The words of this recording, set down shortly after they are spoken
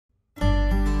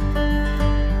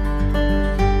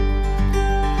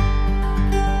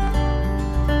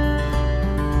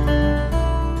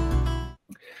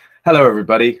Hello,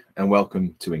 everybody, and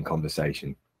welcome to In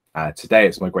Conversation. Today,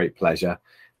 it's my great pleasure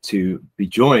to be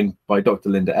joined by Dr.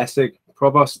 Linda Essig,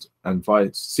 Provost and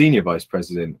Senior Vice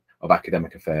President of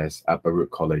Academic Affairs at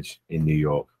Baruch College in New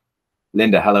York.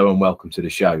 Linda, hello and welcome to the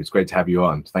show. It's great to have you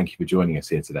on. Thank you for joining us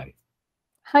here today.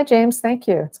 Hi, James. Thank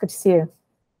you. It's good to see you.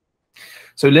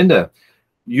 So, Linda,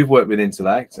 you've worked with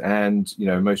Intellect, and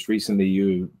most recently,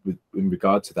 in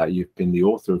regard to that, you've been the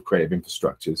author of Creative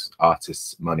Infrastructures: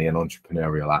 Artists, Money, and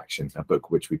Entrepreneurial Action, a book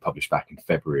which we published back in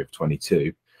February of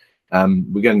 22.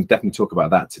 We're going to definitely talk about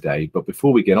that today. But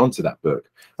before we get on to that book,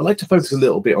 I'd like to focus a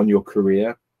little bit on your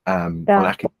career, on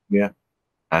academia,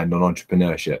 and on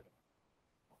entrepreneurship.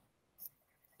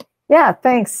 Yeah,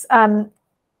 thanks.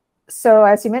 So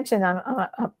as you mentioned, I'm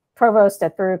a provost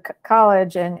at Baruch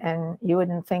College, and you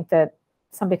wouldn't think that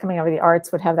somebody coming out of the arts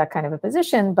would have that kind of a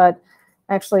position, but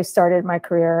I actually started my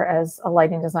career as a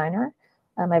lighting designer.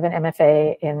 I have an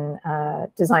MFA in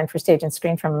design for stage and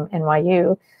screen from NYU.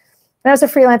 And I was a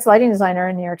freelance lighting designer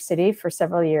in New York City for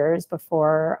several years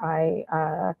before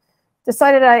I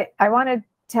decided I wanted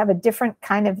to have a different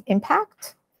kind of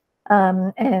impact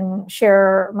and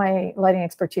share my lighting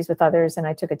expertise with others. And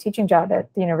I took a teaching job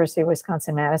at the University of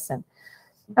Wisconsin-Madison.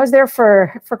 I was there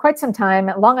for quite some time,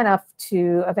 long enough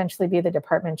to eventually be the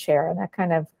department chair, and that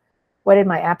kind of whetted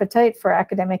my appetite for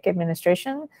academic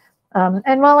administration.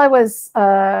 And while I was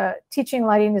teaching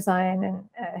lighting design and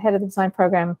head of the design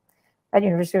program at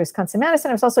University of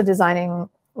Wisconsin-Madison, I was also designing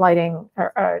lighting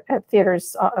at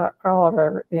theaters all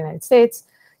over the United States.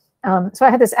 So I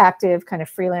had this active kind of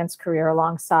freelance career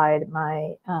alongside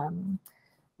my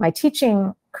my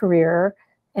teaching career,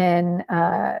 and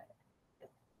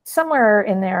somewhere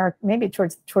in there, maybe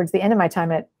towards the end of my time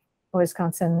at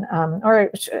Wisconsin, or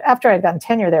after I'd gotten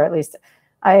tenure there at least,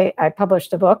 I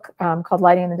published a book called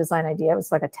Lighting and the Design Idea. It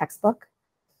was like a textbook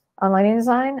on lighting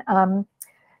design,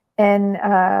 and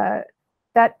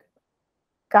that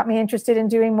got me interested in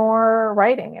doing more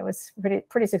writing. It was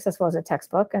pretty successful as a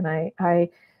textbook, and I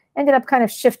ended up kind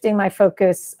of shifting my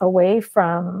focus away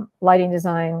from lighting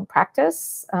design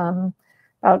practice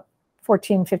about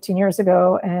 14, 15 years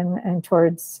ago and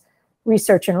towards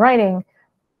research and writing.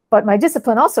 But my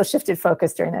discipline also shifted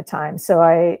focus during that time. So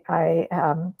I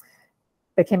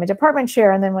became a department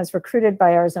chair and then was recruited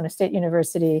by Arizona State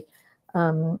University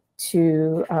to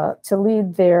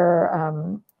lead their,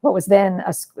 what was then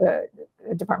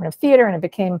a Department of Theater, and it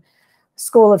became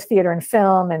School of Theater and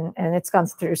Film, and it's gone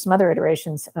through some other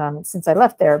iterations since I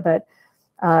left there. But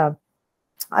I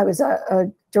was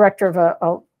a director of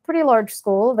a pretty large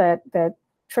school that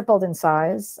tripled in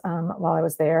size while I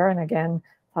was there, and again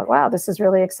thought, wow, this is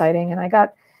really exciting. And I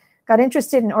got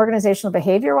interested in organizational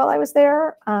behavior while I was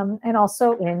there, and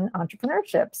also in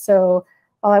entrepreneurship. So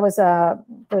while I was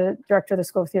the director of the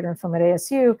School of Theater and Film at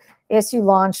ASU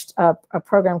launched a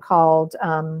program called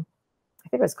I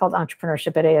think it was called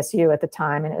Entrepreneurship at ASU at the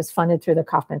time, and it was funded through the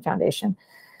Kauffman Foundation.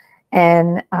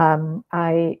 And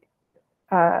I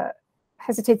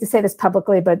hesitate to say this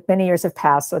publicly, but many years have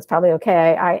passed, so it's probably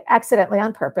okay. I accidentally,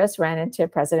 on purpose, ran into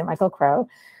President Michael Crow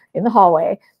in the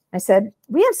hallway. I said,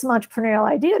 we have some entrepreneurial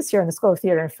ideas here in the School of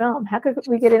Theater and Film. How could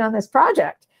we get in on this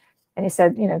project? And he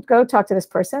said, go talk to this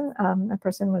person. That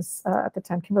person was, at the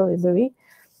time, Kimberly Louie.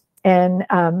 And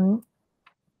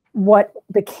what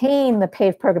became the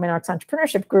PAVE program in arts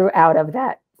entrepreneurship grew out of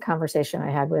that conversation I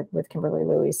had with Kimberly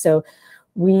Louie. So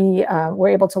we were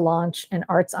able to launch an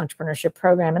arts entrepreneurship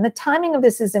program. And the timing of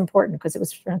this is important because it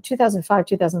was around 2005,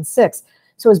 2006.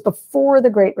 So it was before the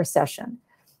Great Recession.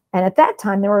 And at that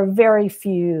time, there were very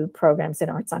few programs in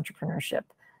arts entrepreneurship.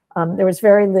 There was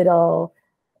very little,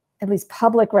 at least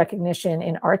public recognition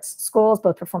in arts schools,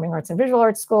 both performing arts and visual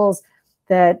arts schools,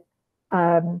 that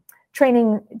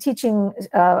teaching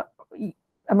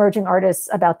emerging artists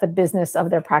about the business of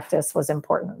their practice was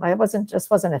important. It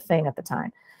just wasn't a thing at the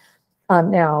time.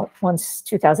 Now, once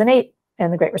 2008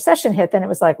 and the Great Recession hit, then it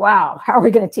was like, wow, how are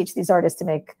we going to teach these artists to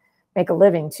make a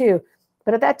living too?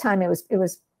 But at that time, it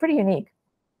was pretty unique.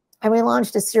 And we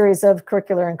launched a series of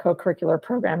curricular and co-curricular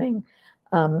programming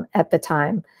at the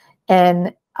time.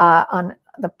 And on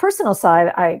the personal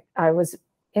side, I was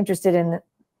interested in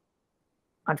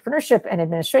entrepreneurship and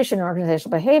administration and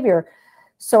organizational behavior.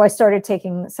 So I started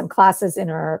taking some classes in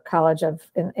our college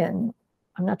in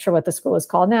I'm not sure what the school is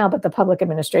called now, but the public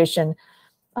administration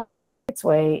its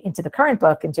way into the current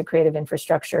book, into creative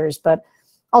infrastructures. But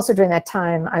also during that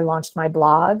time, I launched my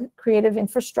blog, Creative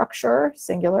Infrastructure,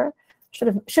 singular. Should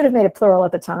have made it plural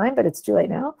at the time, but it's too late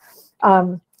now.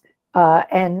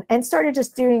 And started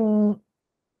just doing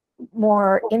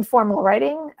more informal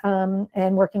writing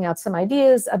and working out some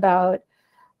ideas about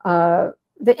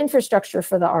the infrastructure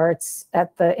for the arts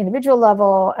at the individual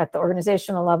level, at the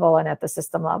organizational level, and at the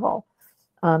system level.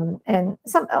 And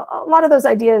a lot of those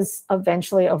ideas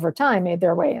eventually over time made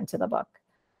their way into the book.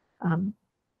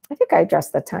 I think I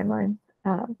addressed the timeline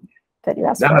that you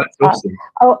asked for. That's awesome.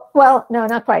 Oh, well, no,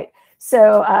 not quite.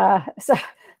 So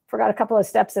forgot a couple of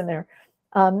steps in there.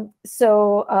 In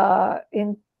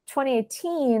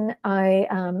 2018, I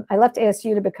left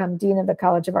ASU to become Dean of the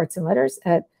College of Arts and Letters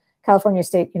at California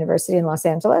State University in Los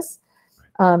Angeles.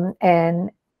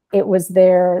 And it was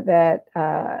there that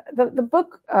the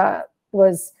book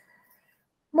was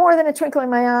more than a twinkle in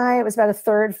my eye. It was about a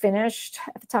third finished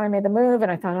at the time I made the move.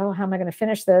 And I thought, oh, how am I going to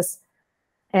finish this?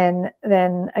 And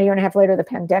then a year and a half later, the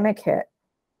pandemic hit.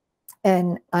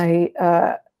 And I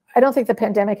don't think the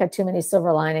pandemic had too many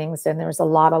silver linings, and there was a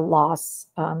lot of loss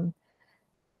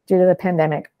due to the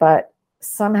pandemic. But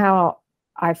somehow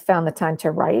I found the time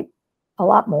to write a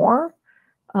lot more,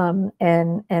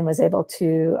 and was able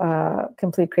to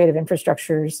complete Creative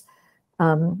Infrastructures,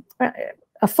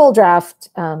 a full draft,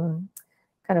 kind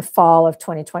of fall of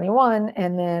 2021,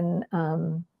 and then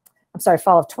I'm sorry,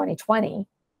 fall of 2020.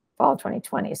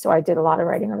 So I did a lot of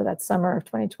writing over that summer of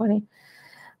 2020.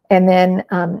 And then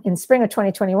in spring of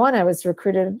 2021, I was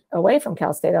recruited away from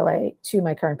Cal State LA to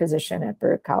my current position at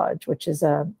Baruch College, which is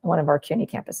one of our CUNY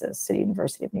campuses, City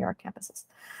University of New York campuses.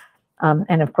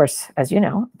 And of course, as you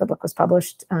know, the book was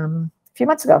published a few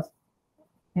months ago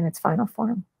in its final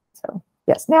form. So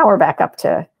yes, now we're back up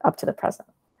to the present.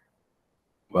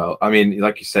 Well, I mean,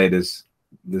 like you say, there's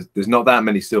not that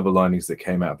many silver linings that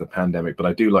came out of the pandemic, but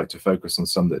I do like to focus on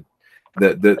some that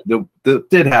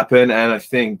did happen. And I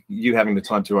think you having the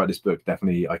time to write this book,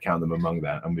 definitely I count them among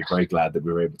that. And we're very glad that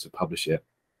we were able to publish it.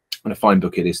 And a fine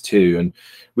book it is too. And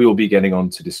we will be getting on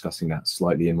to discussing that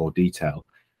slightly in more detail.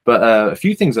 But a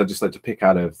few things I'd just like to pick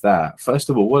out of that. First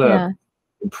of all, what a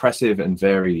impressive and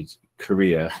varied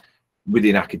career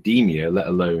within academia, let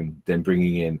alone then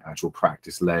bringing in actual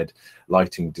practice-led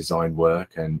lighting design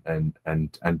work and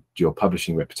your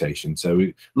publishing reputation. So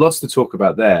lots to talk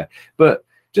about there. But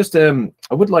just I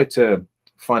would like to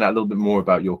find out a little bit more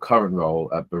about your current role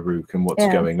at Baruch and what's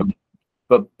going on.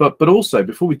 But also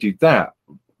before we do that,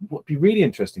 what'd be really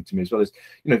interesting to me as well is,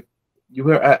 you know, you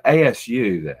were at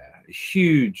ASU there, a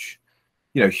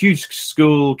huge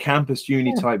school, campus,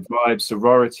 uni type vibes,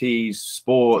 sororities,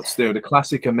 sports, the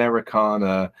classic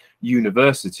Americana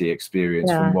university experience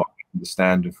from what I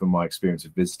understand and from my experience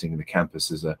of visiting the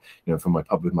campus as from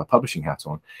my publishing hat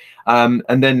on.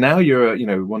 And then now you're,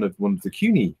 one of the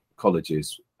CUNY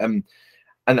colleges. And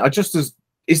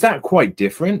is that quite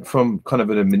different from kind of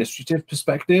an administrative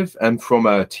perspective and from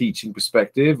a teaching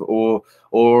perspective, or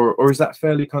is that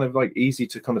fairly kind of like easy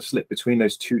to kind of slip between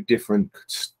those two different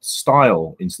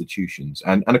style institutions?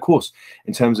 And of course,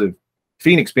 in terms of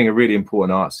Phoenix being a really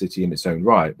important art city in its own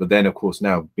right, but then of course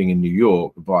now being in New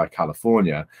York via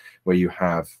California, where you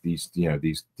have these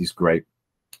great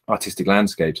artistic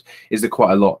landscapes, is it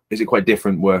quite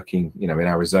different working, in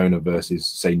Arizona versus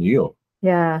say New York?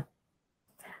 Yeah.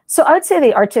 So I would say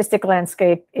the artistic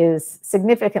landscape is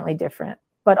significantly different,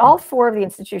 but all four of the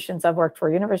institutions I've worked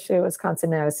for, University of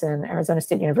Wisconsin-Madison, Arizona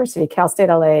State University, Cal State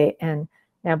LA, and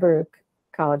now Baruch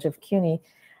College of CUNY,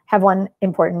 have one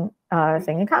important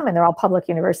thing in common. They're all public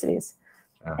universities.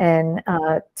 And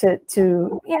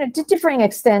to differing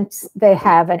extents, they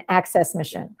have an access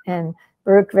mission. And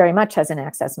Baruch very much has an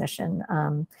access mission.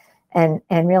 And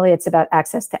really it's about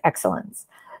access to excellence.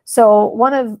 So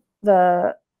one of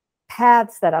the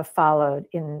paths that I've followed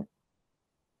in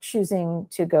choosing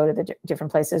to go to the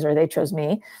different places, or they chose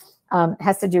me,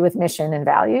 has to do with mission and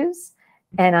values.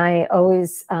 And I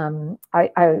always,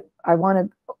 I want to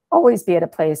always be at a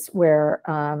place where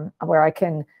I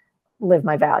can live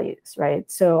my values, right?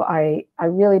 So I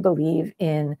really believe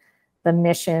in the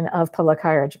mission of public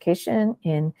higher education,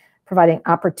 in providing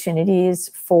opportunities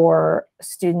for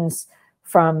students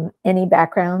from any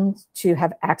background to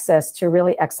have access to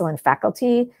really excellent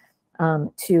faculty,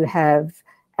 to have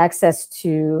access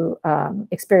to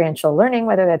experiential learning,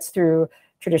 whether that's through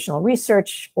traditional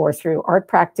research or through art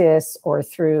practice or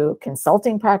through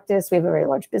consulting practice. We have a very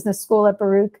large business school at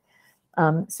Baruch.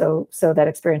 So that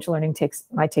experiential learning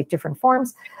might take different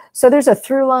forms. So there's a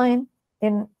through line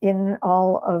in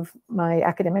all of my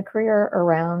academic career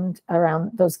around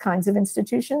those kinds of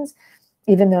institutions,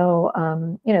 even though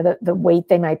the weight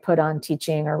they might put on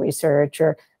teaching or research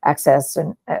or access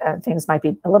and things might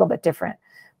be a little bit different.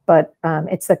 But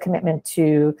it's the commitment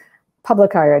to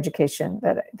public higher education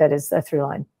that is the through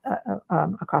line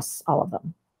across all of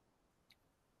them.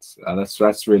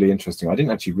 That's really interesting. I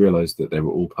didn't actually realize that they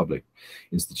were all public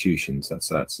institutions.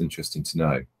 That's interesting to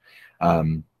know.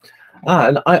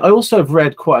 And I also have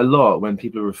read quite a lot when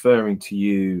people are referring to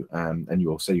you and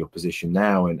you also your position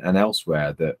now and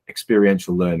elsewhere, that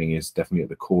experiential learning is definitely at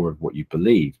the core of what you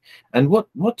believe. And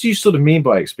what do you sort of mean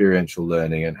by experiential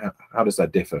learning, and how does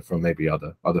that differ from maybe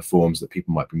other forms that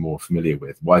people might be more familiar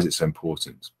with? Why is it so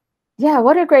important? Yeah,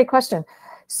 what a great question.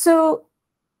 So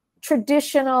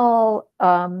traditional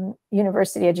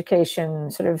university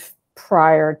education, sort of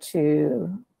prior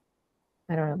to,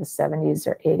 I don't know, the 70s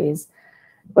or 80s,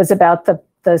 was about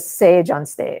the sage on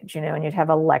stage, you know, and you'd have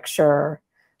a lecture,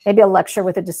 maybe a lecture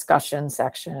with a discussion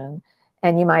section,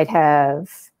 and you might have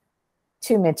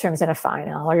 2 midterms and a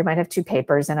final, or you might have 2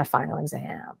 papers and a final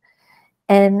exam.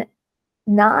 And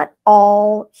not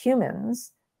all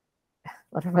humans,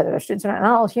 whether they're students or not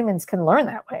all humans can learn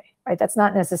that way, right? That's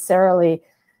not necessarily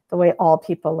the way all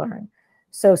people learn.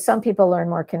 So some people learn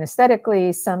more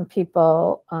kinesthetically, some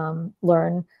people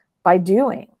learn by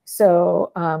doing.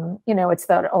 So, you know, it's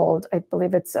that old, I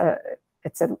believe it's a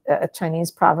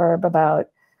Chinese proverb about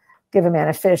give a man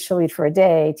a fish, he'll eat for a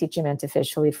day, teach a man to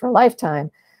fish, he'll eat for a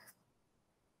lifetime.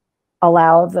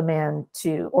 Allow the man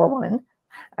to, or woman,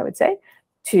 I would say,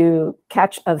 to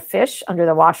catch a fish under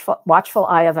the watchful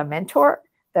eye of a mentor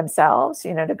themselves,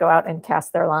 you know, to go out and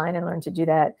cast their line and learn to do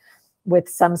that with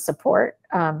some support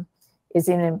is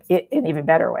in an even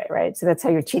better way, right? So that's how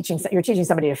you're teaching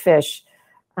somebody to fish,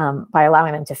 by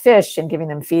allowing them to fish and giving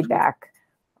them feedback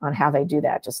on how they do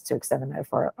that, just to extend the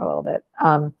metaphor a little bit.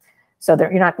 So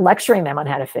you're not lecturing them on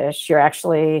how to fish, you're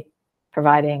actually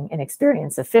providing an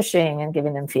experience of fishing and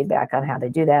giving them feedback on how they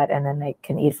do that, and then they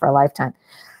can eat for a lifetime.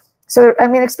 So, I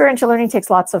mean, experiential learning takes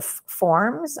lots of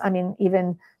forms. I mean,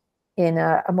 even in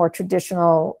a more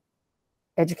traditional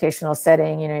educational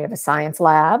setting, you know, you have a science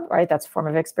lab, right? That's a form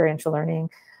of experiential learning.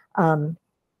 In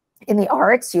the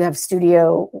arts, you have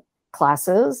studio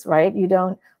classes, right? You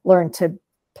don't learn to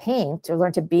paint or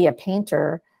learn to be a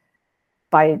painter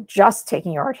by just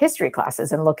taking your art history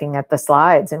classes and looking at the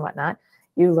slides and whatnot.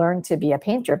 You learn to be a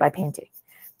painter by painting,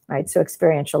 right? So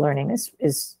experiential learning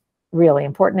is really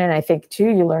important. And I think too,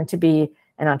 you learn to be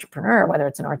an entrepreneur, whether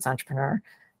it's an arts entrepreneur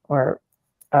or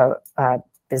a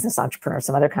business entrepreneur,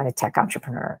 some other kind of tech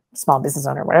entrepreneur, small business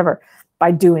owner, whatever,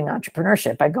 by doing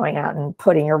entrepreneurship, by going out and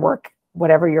putting your work,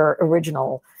 whatever your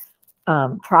original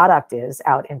product is,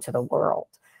 out into the world.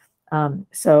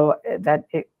 So that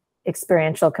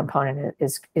experiential component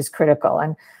is critical.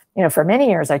 And, you know, for many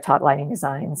years I taught lighting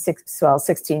design,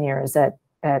 16 years at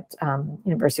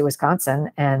University of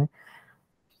Wisconsin. And,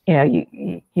 you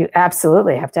know, you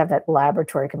absolutely have to have that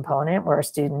laboratory component where a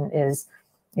student is,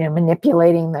 you know,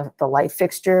 manipulating the light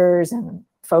fixtures and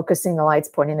focusing the lights,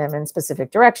 pointing them in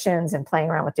specific directions and playing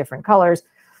around with different colors.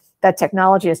 That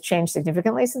technology has changed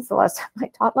significantly since the last time I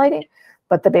taught lighting,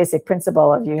 but the basic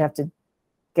principle of you have to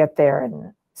get there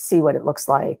and see what it looks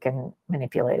like and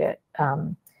manipulate it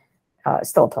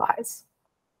still applies.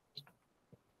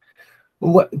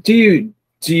 What do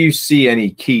you see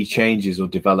any key changes or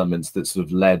developments that sort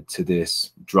of led to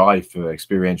this drive for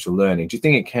experiential learning? Do you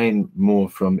think it came more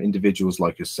from individuals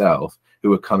like yourself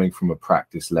who are coming from a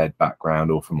practice-led background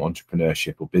or from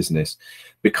entrepreneurship or business,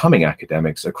 becoming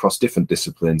academics across different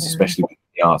disciplines, especially in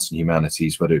the arts and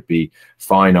humanities, whether it be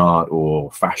fine art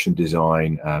or fashion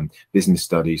design, business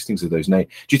studies, things of those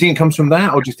nature? Do you think it comes from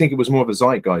that, or do you think it was more of a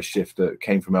zeitgeist shift that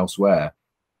came from elsewhere?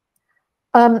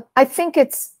 I think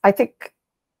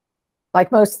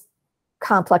like most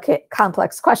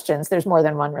complex questions, there's more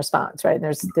than one response, right?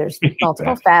 There's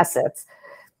multiple facets.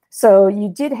 So you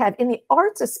did have, in the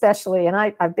arts especially, and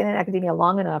I've been in academia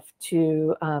long enough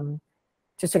to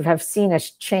sort of have seen a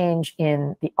change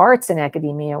in the arts in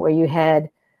academia, where you had,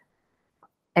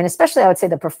 and especially I would say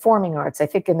the performing arts. I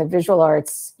think in the visual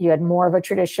arts, you had more of a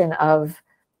tradition of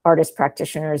artist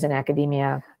practitioners in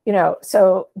academia, you know.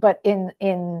 So, but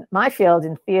in my field,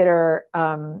 in theater,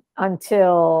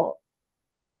 until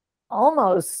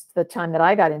almost the time that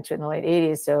I got into it in the late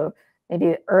 80s, so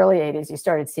maybe early 80s, you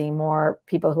started seeing more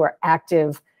people who are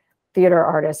active theater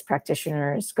artists,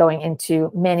 practitioners going into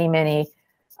many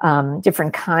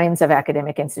different kinds of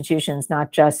academic institutions,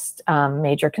 not just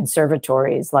major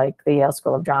conservatories like the Yale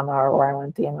School of Drama or where I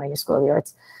went, the NYU School of the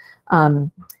Arts.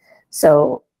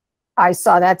 So I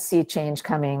saw that sea change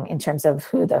coming in terms of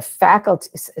who the faculty,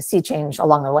 sea change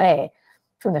along the way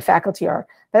from the faculty are.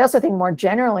 But I also think more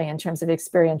generally in terms of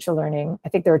experiential learning, I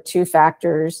think there are 2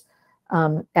 factors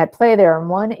at play there. And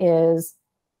one is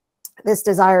this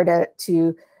desire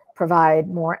to provide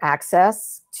more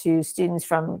access to students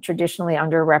from traditionally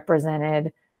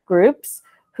underrepresented groups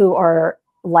who are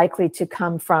likely to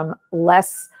come from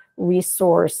less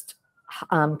resourced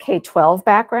K-12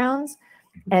 backgrounds,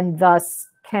 and thus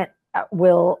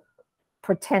will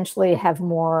potentially have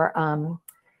more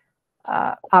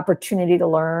opportunity to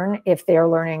learn if they're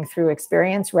learning through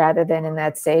experience rather than in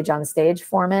that sage on stage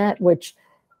format, which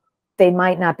they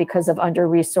might not, because of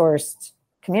under-resourced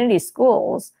community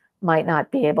schools, might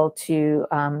not be able to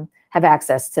have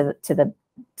access to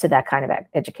that kind of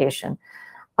education.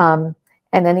 And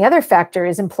then the other factor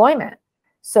is employment.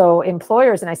 So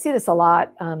employers, and I see this a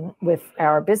lot with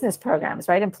our business programs,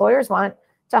 right? Employers want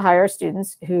to hire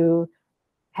students who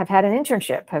have had an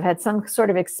internship, have had some sort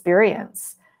of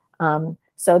experience.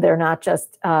 So they're not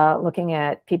just looking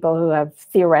at people who have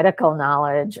theoretical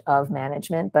knowledge of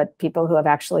management, but people who have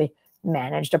actually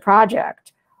managed a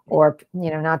project, or,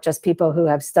 you know, not just people who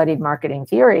have studied marketing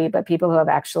theory, but people who have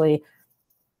actually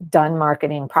done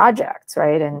marketing projects,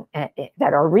 right? And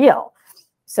that are real.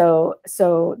 So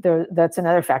that's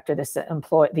another factor.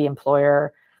 The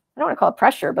employer, I don't want to call it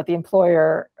pressure, but the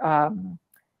employer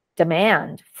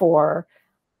demand for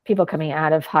people coming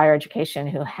out of higher education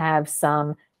who have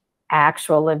some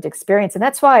actual lived experience. And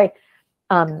that's why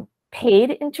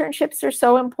paid internships are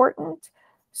so important.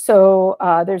 So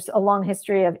there's a long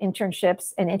history of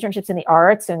internships and internships in the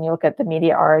arts. And you look at the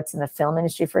media arts and the film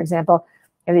industry, for example,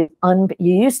 you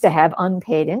used to have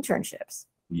unpaid internships.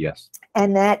 Yes.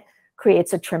 And that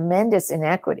creates a tremendous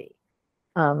inequity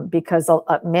because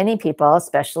many people,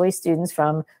 especially students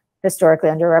from historically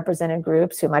underrepresented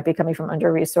groups who might be coming from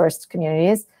under-resourced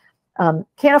communities, can't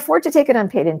afford to take an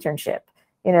unpaid internship.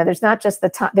 You know, there's not just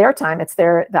their time, it's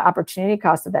the opportunity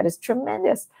cost of that is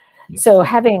tremendous. Yeah. So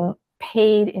having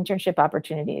paid internship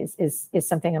opportunities is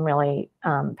something I'm really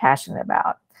passionate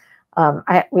about.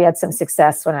 We had some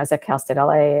success when I was at Cal State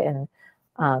LA in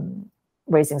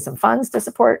raising some funds to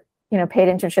support, you know, paid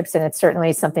internships, and it's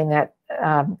certainly something that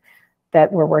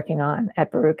that we're working on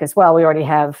at Baruch as well. We already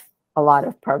have a lot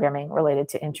of programming related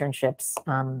to internships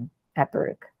at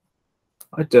Baruch.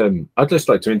 I'd just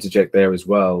like to interject there as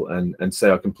well and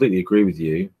say I completely agree with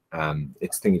you. I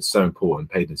think it's so important.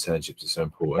 Paid internships are so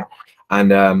important,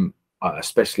 and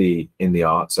especially in the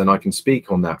arts. And I can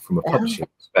speak on that from a publishing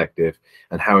perspective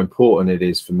and how important it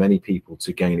is for many people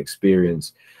to gain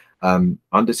experience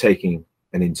undertaking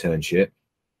an internship,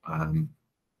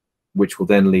 which will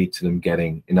then lead to them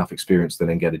getting enough experience to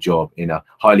then get a job in a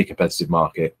highly competitive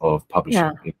market of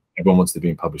publishing. Yeah. Everyone wants to be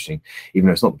in publishing, even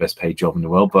though it's not the best paid job in the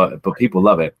world, but people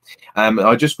love it.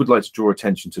 I just would like to draw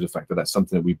attention to the fact that that's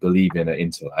something that we believe in at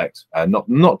Intellect,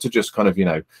 not to just kind of, you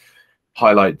know,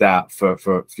 highlight that for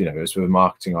you know, as we're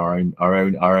marketing our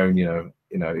own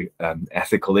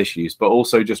ethical issues, but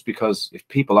also just because if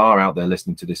people are out there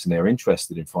listening to this and they're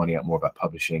interested in finding out more about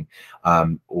publishing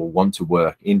or want to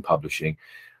work in publishing,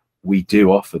 we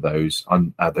do offer those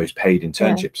paid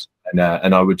internships. Yeah.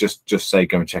 And I would just say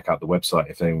go and check out the website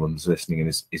if anyone's listening and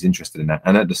is interested in that.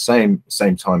 And at the same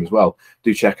time as well,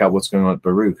 do check out what's going on at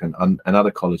Baruch and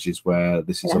other colleges where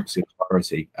this is obviously a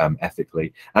priority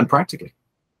ethically and practically.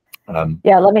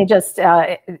 Yeah, let me just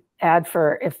add,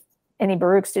 for if any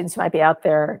Baruch students might be out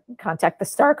there, contact the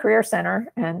Star Career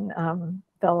Center and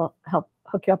they'll help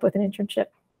hook you up with an internship,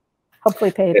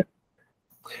 hopefully paid. Yeah.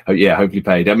 Oh, yeah, hopefully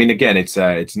paid. I mean, again, it's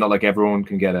not like everyone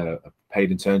can get a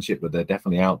paid internship, but they're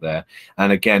definitely out there.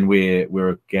 And again, we're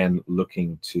again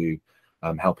looking to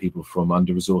help people from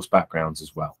under-resourced backgrounds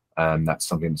as well. That's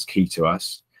something that's key to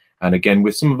us. And again,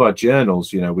 with some of our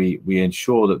journals, you know, we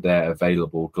ensure that they're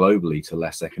available globally to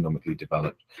less economically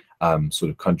developed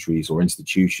sort of countries or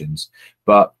institutions.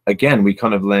 But again,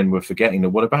 we're forgetting that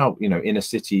what about, you know, inner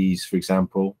cities, for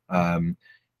example,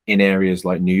 in areas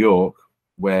like New York,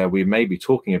 where we may be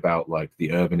talking about like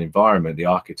the urban environment, the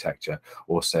architecture,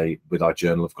 or say with our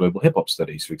Journal of Global Hip Hop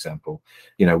Studies, for example,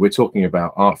 you know, we're talking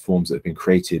about art forms that have been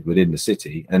created within the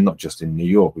city and not just in New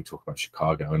York. We talk about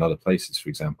Chicago and other places, for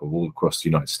example, all across the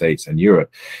United States and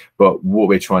Europe. But what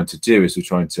we're trying to do is we're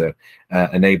trying to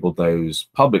enable those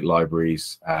public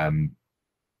libraries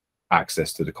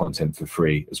access to the content for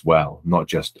free as well, not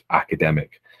just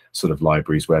academic sort of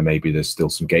libraries where maybe there's still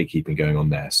some gatekeeping going on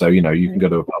there. So, you know, you can go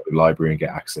to a public library and get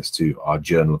access to our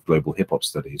Journal of Global Hip Hop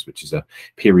Studies, which is a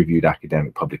peer-reviewed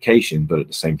academic publication, but at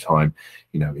the same time,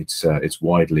 you know, it's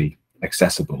widely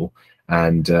accessible.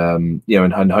 And you know,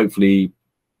 and hopefully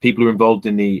people who are involved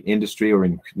in the industry or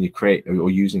in the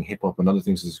using hip hop and other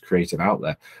things as a creative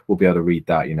outlet will be able to read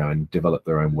that, you know, and develop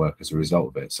their own work as a result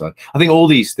of it. So I think all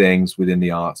these things within the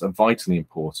arts are vitally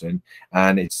important.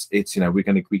 And it's you know, we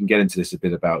can get into this a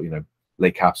bit about, you know,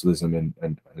 late capitalism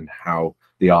and how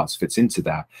the arts fits into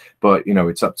that. But, you know,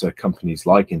 it's up to companies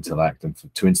like Intellect and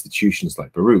to institutions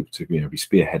like Baruch to, you know, be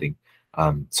spearheading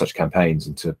such campaigns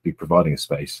and to be providing a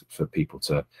space for people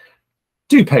to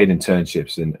do paid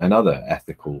internships and other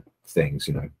ethical things,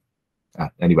 you know.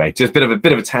 Anyway, just a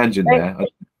bit of a tangent there.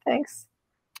 Thanks.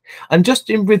 And just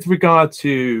with regard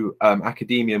to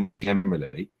academia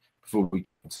generally, before we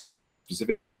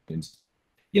specific,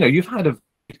 you've had a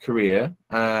career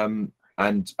and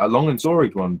a long and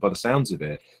storied one by the sounds of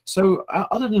it. So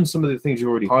other than some of the things you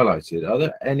already highlighted, are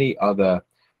there any other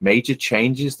major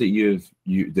changes that you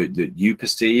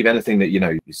perceive, anything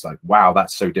that it's like, wow,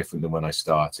 that's so different than when I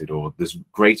started, or there's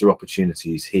greater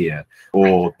opportunities here,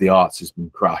 or the arts has been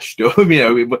crushed, or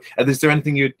is there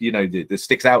anything that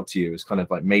sticks out to you as kind of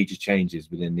like major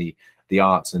changes within the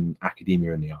arts and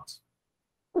academia and the arts?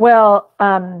 Well,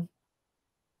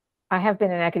 I have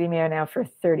been in academia now for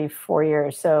 34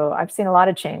 years, so I've seen a lot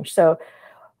of change. So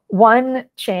one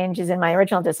change is in my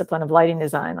original discipline of lighting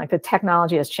design. Like, the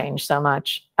technology has changed so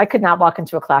much. I could not walk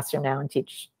into a classroom now and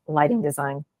teach lighting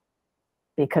design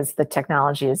because the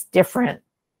technology is different,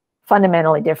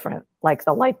 fundamentally different. Like,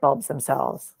 the light bulbs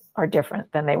themselves are different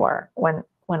than they were when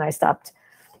I stopped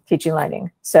teaching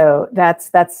lighting. So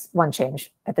that's one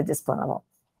change at the discipline level.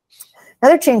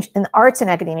 Another change in the arts and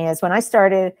academia is when I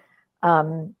started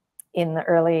in the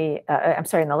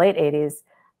late 80s,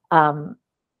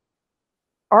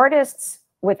 artists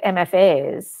with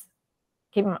MFAs,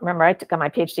 remember I got my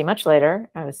PhD much later.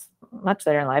 I was much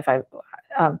later in life.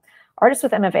 Artists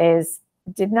with MFAs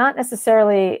did not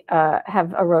necessarily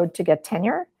have a road to get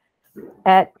tenure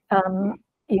at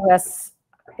U.S.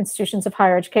 institutions of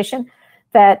higher education.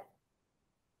 That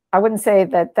I wouldn't say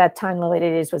that time in the late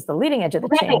 80s was the leading edge of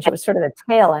the change. It was sort of the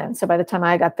tail end. So by the time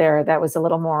I got there, that was a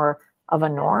little more of a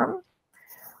norm.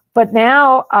 But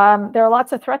now there are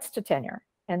lots of threats to tenure.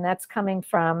 And that's coming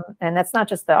from, and that's not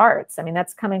just the arts. I mean,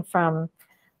 that's coming from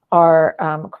our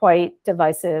quite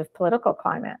divisive political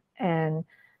climate and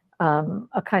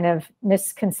a kind of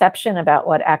misconception about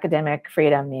what academic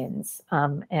freedom means,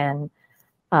 and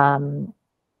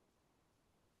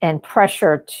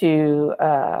pressure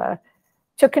to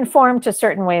conform to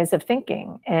certain ways of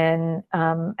thinking. And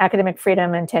academic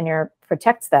freedom and tenure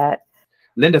protects that.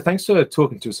 Linda, thanks for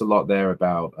talking to us a lot there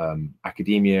about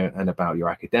academia and about your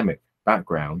academic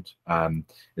background.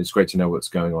 It's great to know what's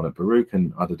going on at Baruch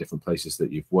and other different places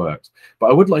that you've worked. But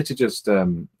I would like to just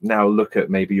now look at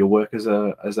maybe your work as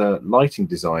a lighting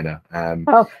designer.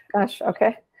 Oh gosh,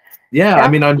 okay.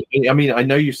 Yeah, yeah. I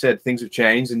know you said things have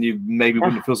changed and you maybe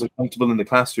wouldn't feel so comfortable in the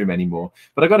classroom anymore.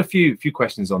 But I got a few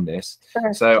questions on this.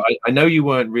 Sure. So I know you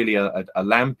weren't really a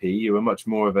lampy. You were much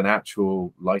more of an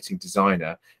actual lighting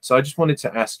designer. So I just wanted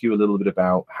to ask you a little bit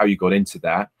about how you got into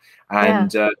that,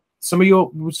 and some of your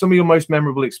most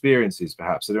memorable experiences,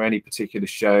 perhaps. Are there any particular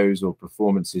shows or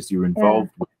performances you were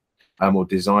involved with, or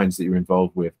designs that you're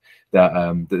involved with that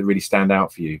really stand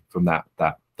out for you from that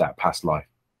past life?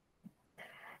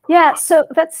 Yeah, so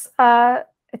that's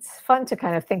it's fun to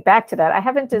kind of think back to that. I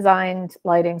haven't designed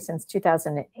lighting since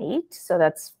 2008, so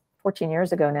that's 14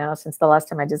 years ago now since the last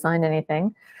time I designed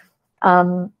anything.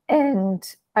 And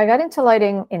I got into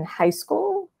lighting in high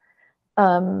school.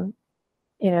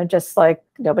 Just like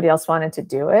nobody else wanted to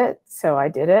do it, so I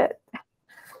did it.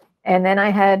 And then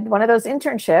I had one of those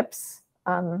internships,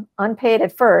 unpaid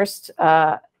at first,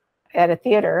 at a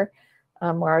theater,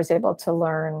 where I was able to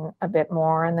learn a bit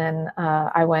more. And then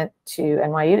I went to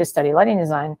NYU to study lighting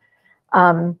design,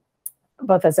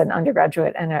 both as an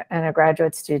undergraduate and a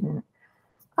graduate student.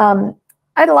 I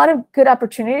had a lot of good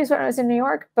opportunities when I was in New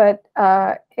York, but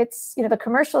it's, the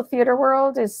commercial theater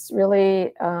world is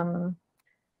really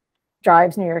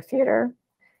drives New York theater.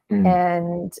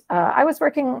 And I was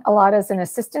working a lot as an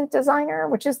assistant designer,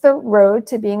 which is the road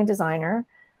to being a designer.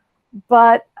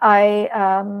 But a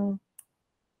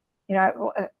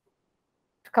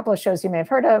couple of shows you may have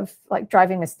heard of, like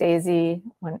Driving Miss Daisy,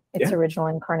 when its original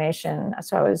incarnation.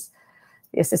 So I was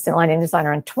the assistant lighting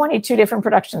designer on 22 different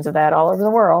productions of that all over the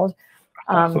world.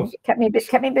 Kept me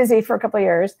busy for a couple of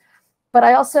years. But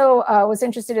I also was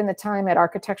interested in the time at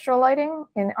architectural lighting,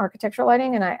 and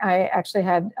I actually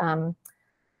had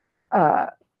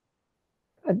a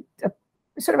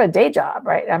sort of a day job,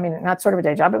 right? I mean, not sort of a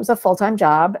day job. It was a full-time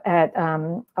job at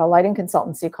a lighting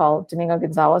consultancy called Domingo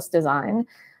Gonzalez Design,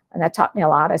 and that taught me a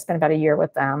lot. I spent about a year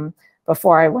with them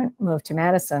before I moved to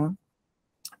Madison.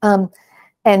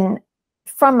 And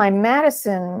from my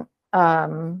Madison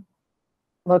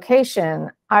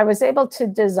location, I was able to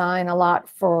design a lot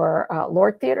for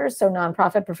Lord theaters, so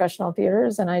nonprofit professional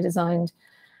theaters, and I designed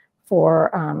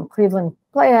for Cleveland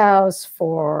Playhouse,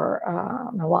 for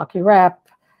Milwaukee Rep,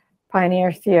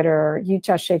 Pioneer Theater,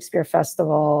 Utah Shakespeare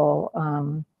Festival,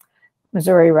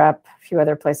 Missouri Rep, a few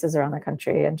other places around the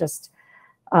country, and just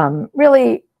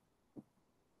really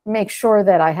make sure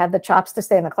that I had the chops to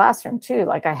stay in the classroom too.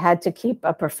 Like, I had to keep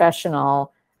a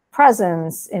professional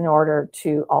presence in order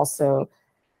to also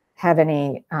have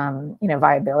any,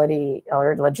 viability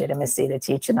or legitimacy to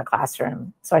teach in the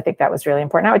classroom. So I think that was really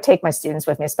important. I would take my students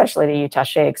with me, especially to Utah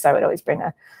Shakes. I would always bring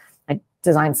I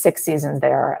designed 6 seasons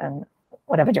there, and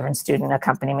would have a different student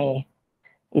accompany me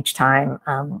each time,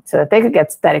 so that they could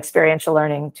get that experiential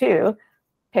learning too.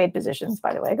 Paid positions,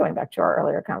 by the way, going back to our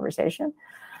earlier conversation.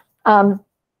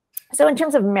 So in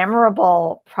terms of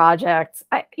memorable projects,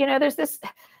 there's this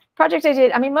project I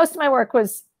did. I mean, most of my work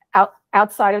was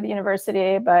outside of the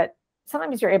university, but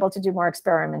sometimes you're able to do more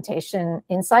experimentation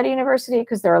inside a university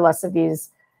because there are less of these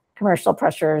commercial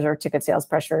pressures or ticket sales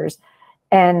pressures.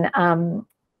 And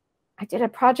I did a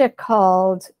project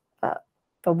called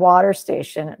The Water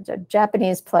Station. It's a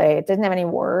Japanese play. It didn't have any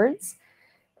words.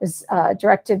 It was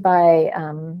directed by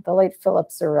the late Philip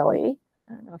Zerilli.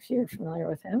 I don't know if you're familiar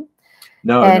with him.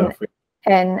 No,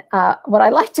 And what I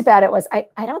liked about it was I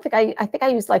think I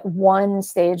used like one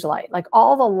stage light. Like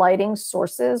all the lighting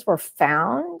sources were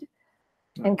found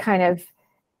and kind of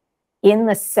in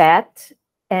the set,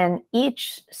 and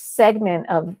each segment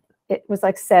of it was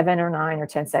like 7 or 9 or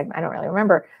 10 segments, I don't really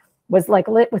remember, was like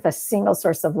lit with a single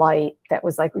source of light that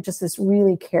was like just this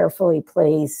really carefully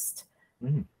placed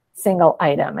single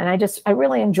item. And I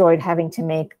really enjoyed having to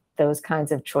make those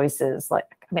kinds of choices. Like,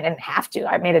 I mean, I didn't have to.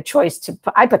 I made a choice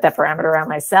I put that parameter around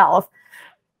myself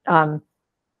in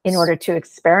order to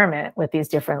experiment with these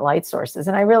different light sources.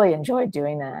 And I really enjoyed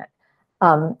doing that.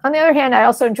 On the other hand, I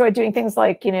also enjoyed doing things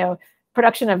like,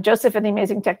 production of Joseph and the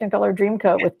Amazing Technicolor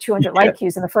Dreamcoat with 200 light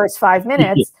cues in the first 5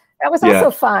 minutes. That was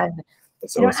also fun.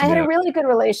 Awesome, I had a really good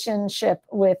relationship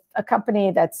with a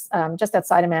company that's just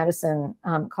outside of Madison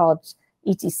called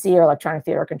ETC, or Electronic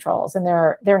Theater Controls. And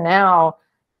they're now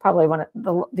probably one of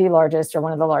the largest, or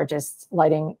one of the largest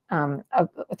lighting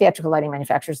theatrical lighting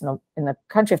manufacturers in the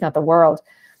country, if not the world.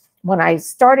 When I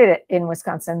started it in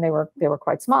Wisconsin, they were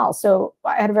quite small. So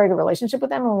I had a very good relationship with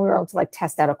them, and we were able to like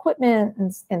test out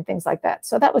equipment and things like that.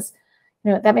 So that was,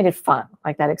 that made it fun,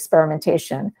 like that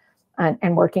experimentation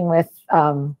and working with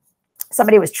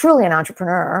somebody who was truly an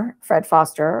entrepreneur, Fred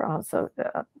Foster, also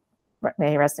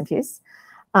may he rest in peace.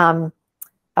 And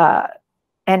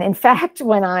in fact,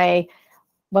 when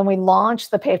we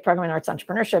launched the PAVE program in arts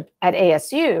entrepreneurship at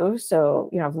ASU, so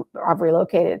I've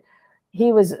relocated.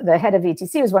 He was the head of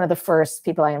ETC, was one of the first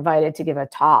people I invited to give a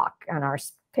talk on our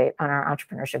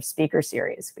entrepreneurship speaker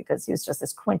series, because he was just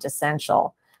this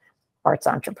quintessential arts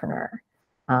entrepreneur.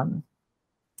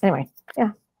 Anyway,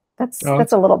 yeah, that's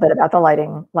a little bit about the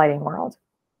lighting world.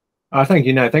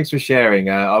 Thanks for sharing.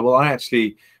 Well, I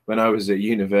actually, when I was at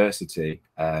university,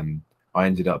 I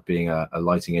ended up being a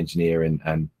lighting engineer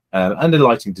and a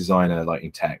lighting designer,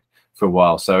 lighting tech for a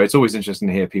while. So it's always interesting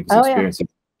to hear people's experiences.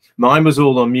 Yeah. Mine was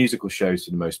all on musical shows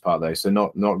for the most part, though, so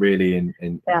not really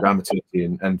in dramaturgy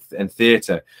and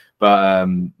theatre. But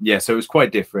so it was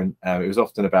quite different. It was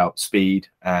often about speed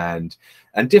and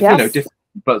different, different.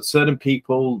 But certain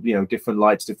people, different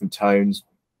lights, different tones.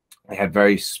 They had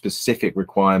very specific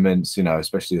requirements,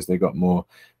 especially as they got more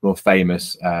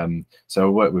famous. So I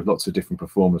worked with lots of different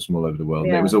performers from all over the world.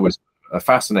 And it was always a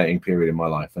fascinating period in my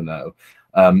life. And I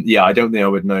don't think I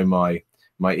would know my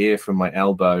ear from my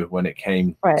elbow when it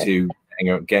came to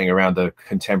getting around the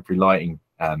contemporary lighting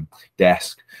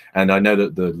desk. And I know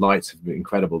that the lights have been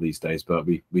incredible these days, but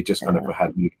we just kind of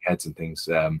had moving heads and things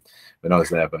when I was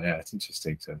there. But yeah, it's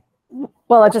interesting to.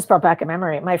 Well, it just brought back a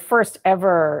memory. My first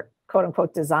ever quote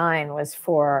unquote design was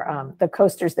for the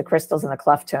Coasters, the Crystals, and the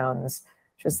Clef Tones,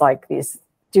 which was like these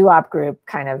doo-wop group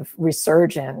kind of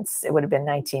resurgence. It would have been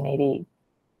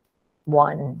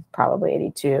 1981, probably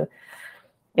 82.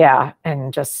 Yeah,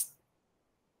 and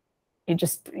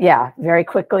very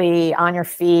quickly on your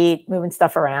feet, moving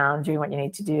stuff around, doing what you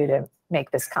need to do to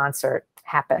make this concert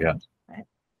happen. Yeah. Right?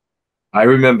 I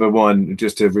remember one,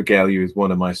 just to regale you with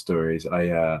one of my stories.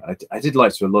 I did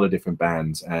lights for a lot of different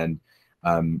bands, and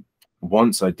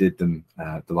once I did the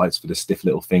lights for the Stiff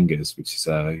Little Fingers, which is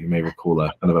you may recall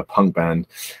a kind of a punk band,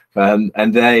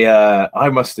 and they I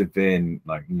must have been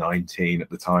like 19 at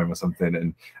the time or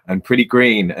something, and pretty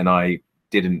green, and I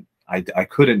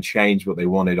couldn't change what they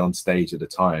wanted on stage at the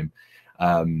time.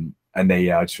 And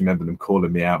I just remember them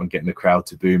calling me out and getting the crowd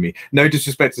to boo me. No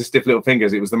disrespect to Stiff Little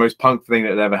Fingers, it was the most punk thing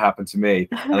that had ever happened to me.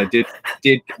 And I did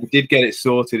get it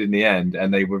sorted in the end,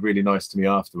 and they were really nice to me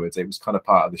afterwards. It was kind of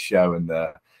part of the show and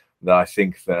I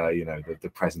think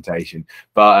the presentation.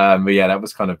 But yeah, that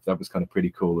was kind of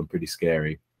pretty cool and pretty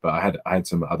scary. but I had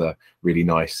some other really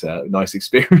nice nice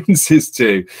experiences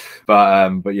too.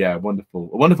 But yeah, a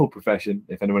wonderful profession.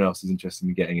 If anyone else is interested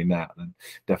in getting in that, then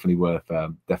definitely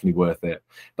worth it.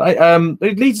 But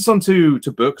it leads us on to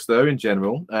books though in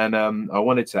general, and I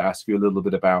wanted to ask you a little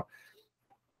bit about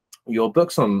your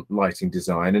books on lighting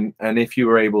design, and if you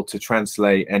were able to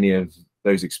translate any of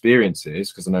those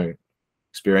experiences, because I know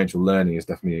experiential learning is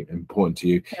definitely important to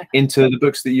you, into the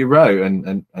books that you wrote.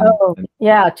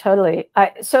 Yeah, totally.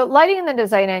 So Lighting and the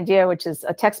Design Idea, which is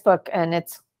a textbook, and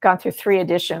it's gone through 3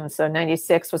 editions. So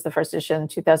 96 was the first edition,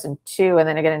 2002, and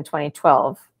then again in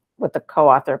 2012 with the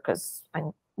co-author, because I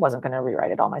wasn't going to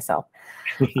rewrite it all myself.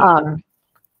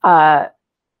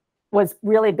 Was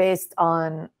really based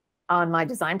on my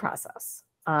design process.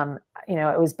 You know,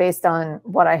 it was based on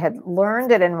what I had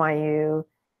learned at NYU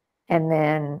and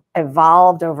then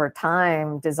evolved over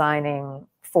time designing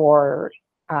for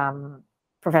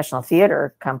professional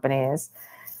theater companies.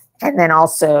 And then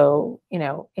also, you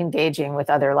know, engaging with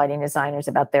other lighting designers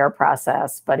about their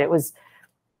process. But it was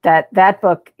that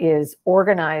book is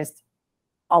organized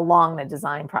along the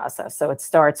design process. So it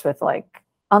starts with, like,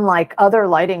 unlike other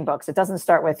lighting books, it doesn't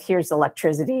start with here's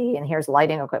electricity and here's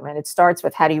lighting equipment. It starts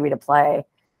with how do you read a play,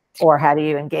 or how do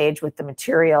you engage with the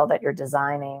material that you're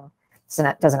designing. So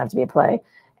that doesn't have to be a play.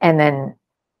 And then,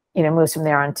 you know, moves from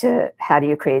there on to how do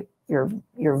you create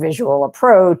your visual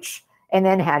approach, and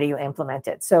then how do you implement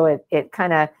it. So it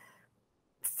kind of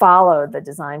followed the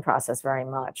design process very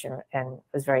much, and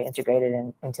was very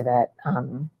integrated into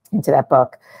that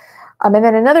book. And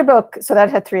then another book, so that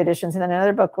had 3 editions, and then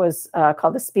another book was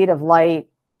called The Speed of Light,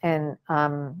 and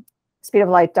Speed of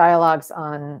Light Dialogues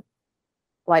on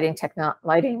lighting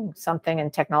something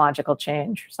and technological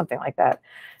change, something like that.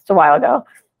 It's a while ago.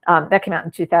 That came out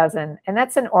in 2000, and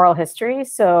that's an oral history.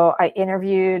 So I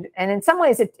interviewed, and in some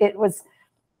ways it was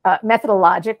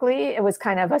methodologically, it was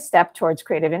kind of a step towards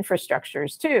creative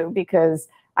infrastructures too, because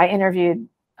I interviewed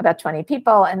about 20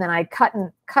 people, and then I cut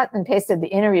and pasted the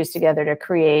interviews together to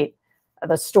create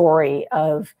the story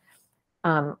of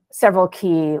several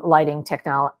key lighting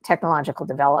technological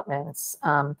developments,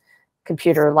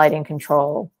 computer lighting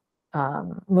control,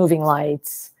 moving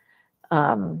lights,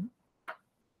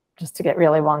 just to get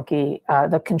really wonky,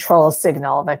 the control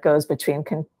signal that goes between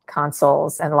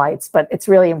consoles and lights. But it's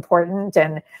really important,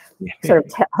 and sort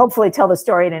of hopefully tell the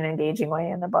story in an engaging way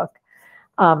in the book.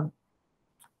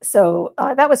 So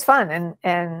that was fun,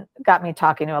 and got me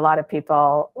talking to a lot of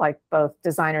people, like both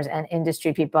designers and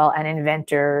industry people and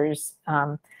inventors,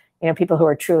 you know, people who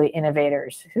are truly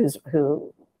innovators, whose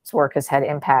work has had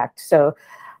impact. So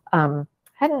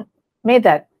hadn't made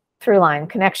that through line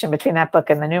connection between that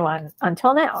book and the new one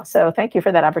until now. So thank you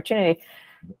for that opportunity.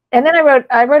 And then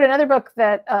I wrote another book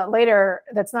that later,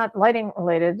 that's not lighting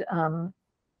related.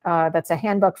 That's a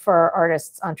handbook for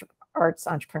arts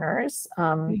entrepreneurs.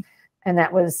 And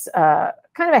that was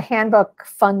kind of a handbook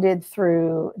funded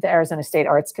through the Arizona State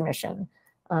Arts Commission,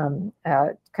 kind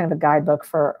of a guidebook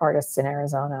for artists in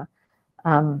Arizona.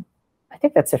 I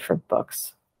think that's it for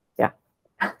books. Yeah.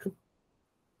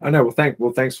 I know.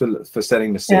 Well, thanks for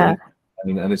setting the scene. Yeah.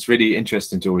 And it's really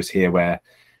interesting to always hear where,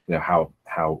 you know,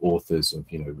 how authors have,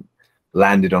 you know,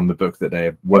 landed on the book that they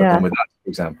have worked on with that, for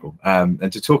example.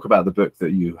 And to talk about the book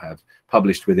that you have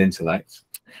published with Intellect.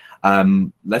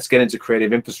 Let's get into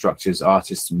creative infrastructures,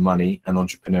 artists, money, and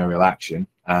entrepreneurial action.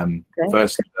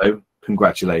 First, though,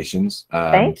 congratulations.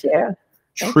 Thank you.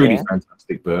 Truly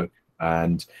fantastic book.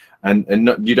 And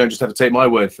you don't just have to take my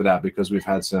word for that, because we've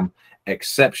had some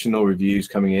exceptional reviews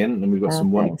coming in, and we've got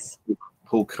some wonderful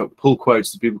pull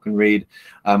quotes that people can read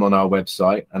on our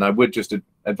website. And I would just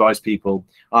advise people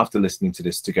after listening to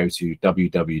this to go to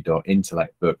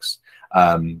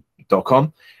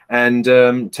www.intellectbooks.com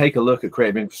and take a look at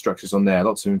creative infrastructures on there.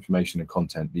 Lots of information and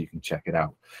content that you can check it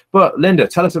out. But Linda,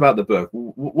 tell us about the book.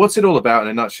 What's it all about in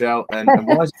a nutshell, and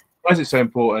why is it so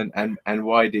important, and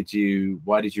why did you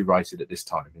write it at this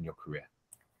time in your career?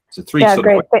 So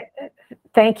great.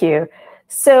 Thank you.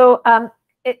 So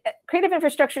Creative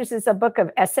Infrastructures is a book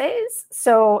of essays.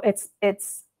 So it's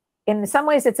in some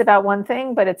ways it's about one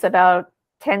thing, but it's about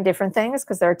 10 different things,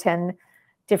 because there are 10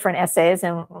 different essays,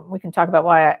 and we can talk about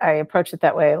why I approach it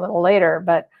that way a little later.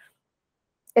 But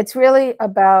it's really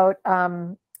about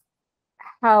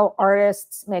how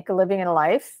artists make a living and a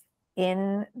life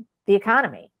in the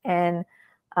economy. And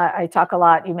I talk a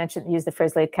lot, you used the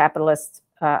phrase late capitalist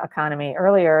economy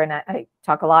earlier, and I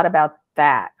talk a lot about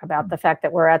that, about the fact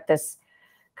that we're at this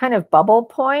kind of bubble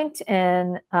point.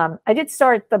 And I did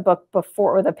start the book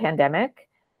before the pandemic,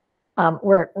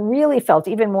 where it really felt,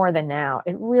 even more than now,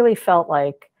 it really felt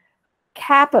like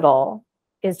capital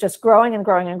is just growing and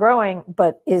growing and growing,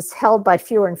 but is held by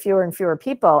fewer and fewer and fewer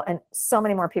people. And so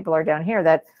many more people are down here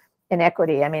that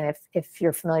inequity. I mean, if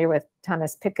you're familiar with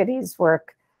Thomas Piketty's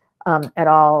work at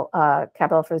all,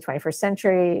 Capital for the 21st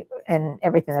Century and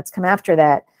everything that's come after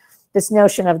that, this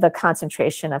notion of the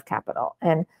concentration of capital.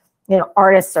 And, you know,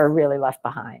 artists are really left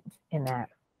behind in that.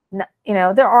 You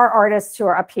know, there are artists who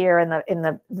are up here in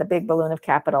the big balloon of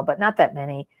capital, but not that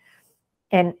many.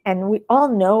 And we all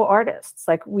know artists,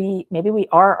 like maybe we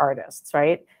are artists,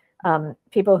 right?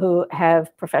 People who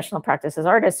have professional practice as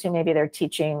artists, who maybe they're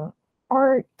teaching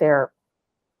art, they're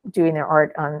doing their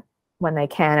art on when they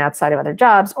can outside of other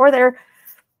jobs, or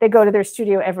they go to their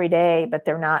studio every day, but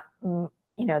they're not, you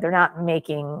know, they're not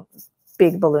making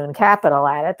big balloon capital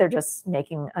at it. They're just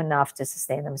making enough to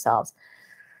sustain themselves.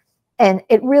 And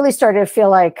it really started to feel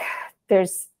like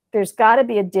there's got to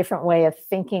be a different way of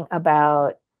thinking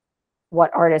about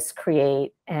what artists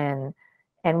create and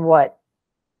what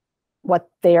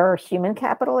their human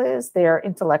capital is, their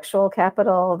intellectual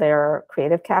capital, their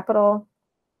creative capital,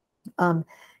 and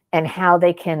how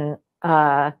they can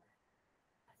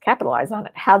capitalize on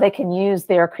it, how they can use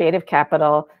their creative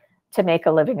capital to make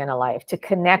a living and a life, to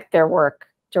connect their work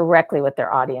directly with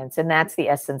their audience. And that's the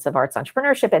essence of arts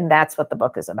entrepreneurship. And that's what the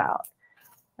book is about,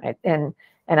 right? And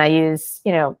I use,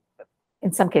 you know,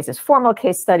 in some cases, formal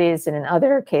case studies, and in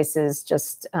other cases,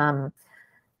 just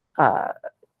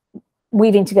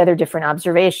weaving together different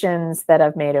observations that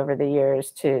I've made over the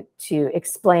years to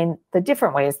explain the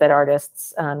different ways that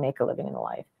artists make a living in a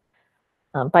life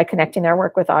by connecting their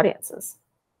work with audiences.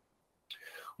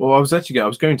 Well, I was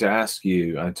going to ask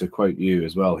you, to quote you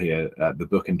as well here, the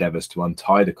book endeavors to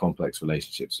untie the complex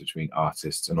relationships between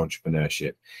artists and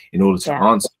entrepreneurship in order to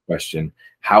answer the question,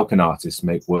 how can artists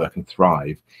make work and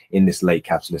thrive in this late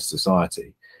capitalist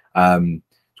society?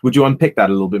 Would you unpick that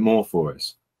a little bit more for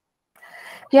us?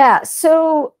 Yeah,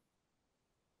 so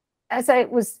as I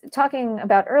was talking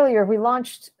about earlier, we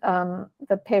launched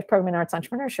the PAVE program in arts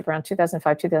entrepreneurship around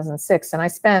 2005, 2006, and I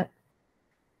spent,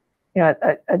 you know,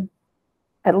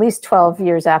 at least 12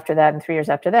 years after that and 3 years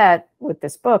after that with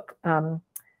this book, you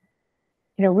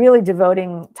know, really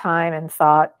devoting time and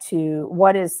thought to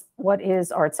what is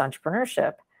arts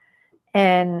entrepreneurship.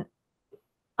 And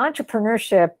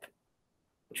entrepreneurship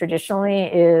traditionally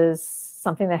is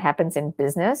something that happens in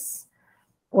business.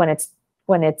 When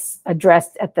it's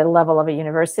addressed at the level of a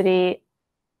university,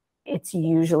 it's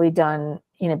usually done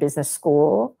in a business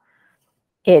school.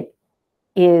 It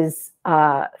is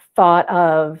thought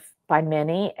of by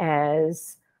many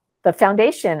as the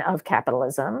foundation of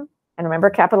capitalism. And remember,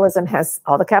 capitalism has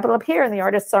all the capital up here, and the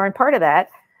artists aren't part of that.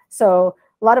 So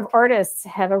a lot of artists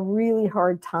have a really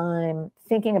hard time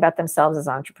thinking about themselves as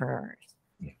entrepreneurs.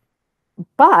 Yeah.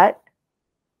 But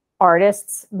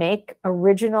artists make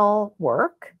original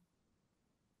work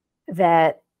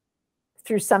that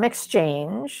through some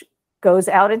exchange goes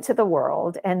out into the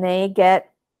world, and they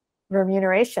get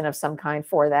remuneration of some kind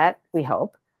for that, we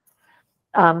hope.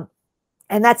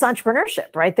 And that's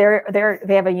entrepreneurship, right?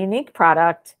 They have a unique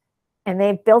product, and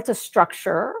they've built a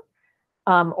structure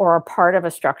or a part of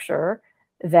a structure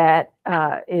that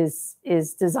is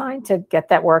designed to get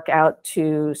that work out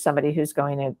to somebody who's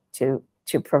going to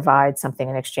provide something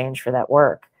in exchange for that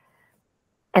work.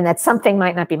 And that something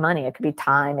might not be money. It could be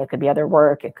time. It could be other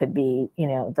work. It could be, you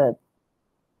know, the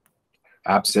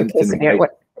absinthe in the case of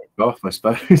Van Gogh, I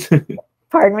suppose.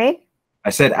 Pardon me? I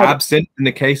said absinthe in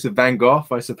the case of Van Gogh,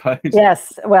 I suppose.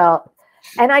 Yes. Well,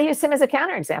 and I use him as a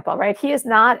counterexample, right? He is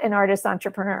not an artist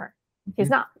entrepreneur. He's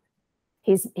not.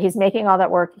 He's making all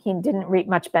that work. He didn't reap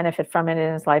much benefit from it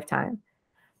in his lifetime.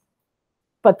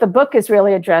 But the book is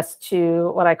really addressed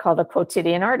to what I call the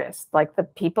quotidian artist, like the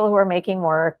people who are making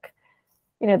work,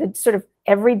 you know, the sort of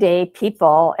everyday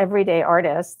people, everyday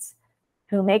artists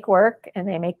who make work, and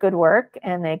they make good work,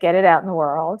 and they get it out in the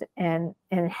world. And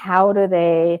how do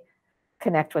they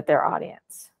connect with their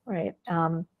audience, right?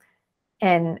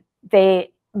 And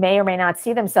they may or may not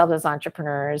see themselves as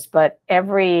entrepreneurs, but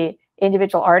every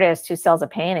individual artist who sells a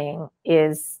painting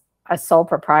is a sole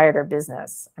proprietor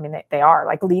business. I mean, they are,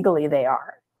 like, legally they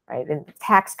are, right? In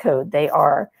tax code, they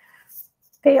are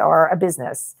a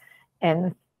business.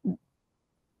 And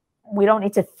we don't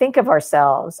need to think of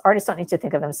ourselves, artists don't need to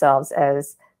think of themselves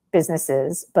as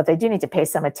businesses, but they do need to pay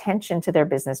some attention to their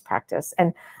business practice.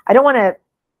 And I don't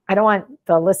want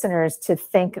the listeners to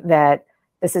think that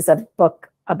this is a book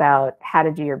about how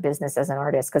to do your business as an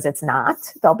artist, because it's not.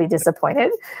 They'll be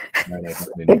disappointed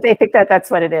if they think that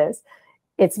that's what it is.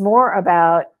 It's more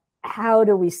about how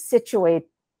do we situate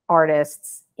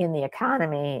artists in the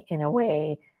economy in a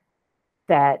way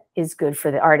that is good for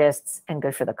the artists and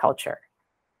good for the culture.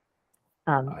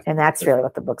 And that's really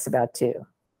what the book's about too.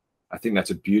 I think that's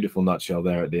a beautiful nutshell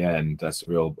there at the end. That's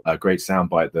a great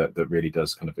soundbite that really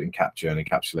does kind of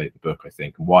encapsulate the book, I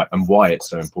think, and why it's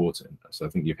so important. So I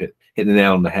think you've hit the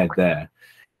nail on the head there.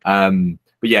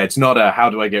 But yeah, it's not a how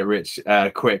do I get rich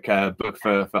quick book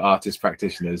for artist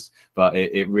practitioners, but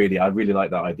I really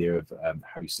like that idea of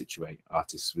how you situate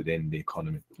artists within the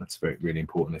economy. That's really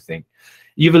important, I think.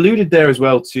 You've alluded there as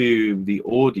well to the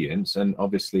audience, and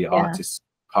obviously artists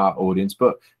part audience,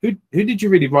 but who did you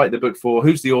really write the book for?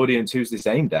 Who's the audience? Who's this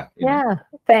aimed at?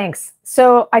 Thanks.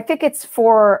 So I think it's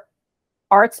for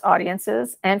arts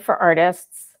audiences and for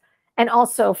artists, and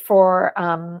also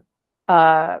for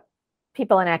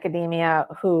people in academia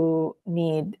who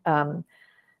need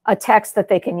a text that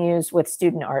they can use with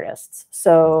student artists.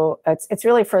 So it's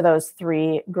really for those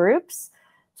three groups.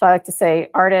 So I like to say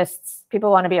artists, people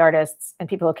who want to be artists, and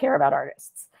people who care about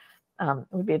artists.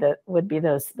 Would be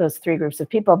those three groups of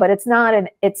people, but it's not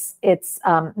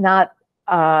not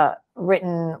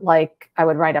written like I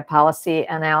would write a policy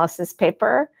analysis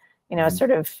paper,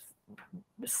 sort of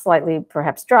slightly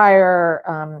perhaps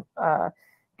drier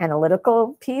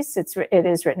analytical piece. It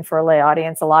is written for a lay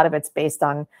audience. A lot of it's based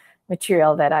on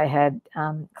material that I had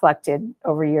collected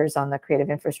over years on the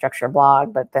Creative Infrastructure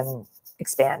blog, but then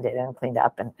expanded and cleaned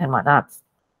up and whatnot.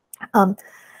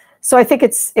 So I think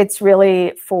it's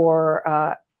really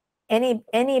for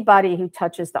anybody who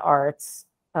touches the arts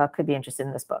could be interested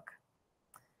in this book,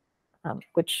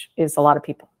 which is a lot of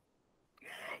people.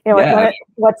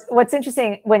 What's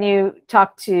interesting when you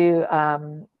talk to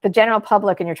the general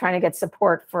public and you're trying to get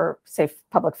support for, say,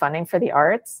 public funding for the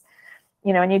arts,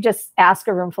 and you just ask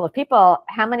a room full of people,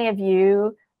 how many of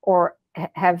you or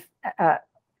have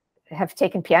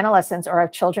taken piano lessons or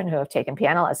have children who have taken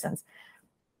piano lessons?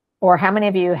 Or how many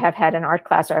of you have had an art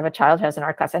class or have a child who has an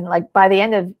art class? And like by the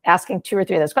end of asking 2 or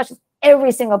 3 of those questions,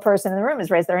 every single person in the room has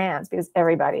raised their hands because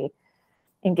everybody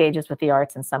engages with the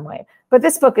arts in some way. But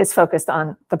this book is focused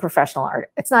on the professional art.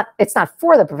 It's not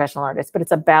for the professional artists, but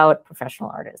it's about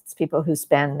professional artists, people who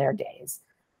spend their days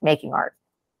making art.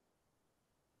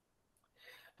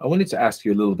 I wanted to ask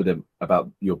you a little bit about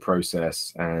your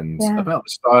process and about the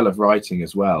style of writing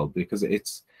as well, because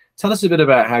tell us a bit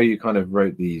about how you kind of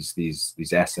wrote these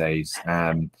essays,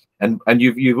 and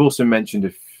you've also mentioned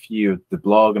a few of the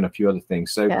blog and a few other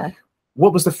things. So,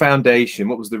 what was the foundation?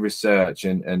 What was the research?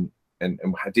 And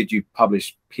how, did you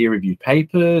publish peer-reviewed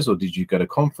papers, or did you go to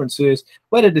conferences?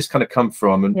 Where did this kind of come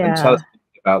from? And tell us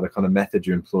about the kind of method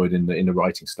you employed in the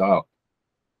writing style.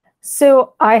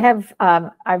 So I've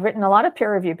written a lot of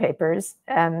peer-reviewed papers,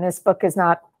 and this book is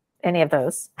not any of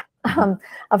those.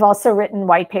 I've also written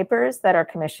white papers that are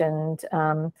commissioned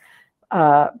by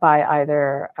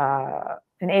either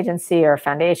an agency or a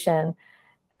foundation.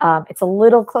 It's a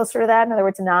little closer to that. In other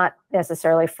words, not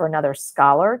necessarily for another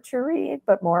scholar to read,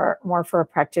 but more for a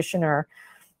practitioner.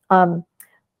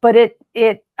 But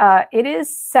it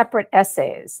is separate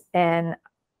essays. And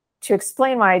to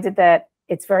explain why I did that,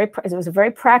 it was a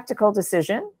very practical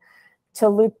decision to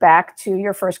loop back to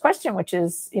your first question, which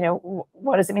is,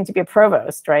 what does it mean to be a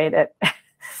provost, right?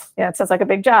 It sounds like a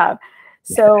big job.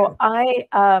 So I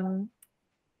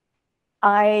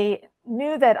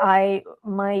knew that I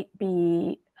might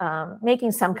be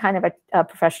making some kind of a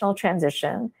professional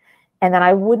transition, and that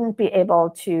I wouldn't be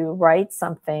able to write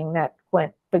something that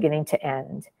went beginning to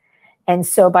end. And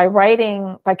so by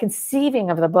conceiving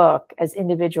of the book as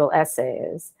individual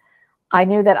essays, I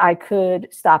knew that I could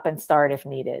stop and start if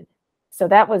needed. So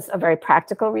that was a very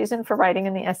practical reason for writing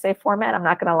in the essay format. I'm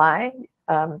not going to lie.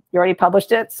 You already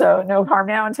published it, so no harm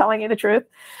now in telling you the truth.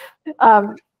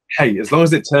 Hey, as long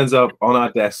as it turns up on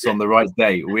our desks on the right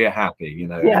date, we're happy,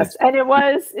 Yes, and it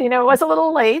was a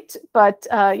little late, but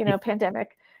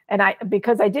pandemic, and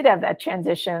because I did have that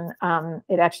transition,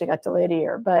 it actually got delayed a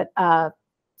year. But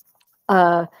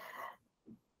I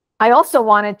also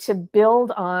wanted to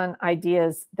build on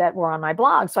ideas that were on my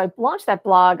blog, so I launched that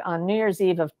blog on New Year's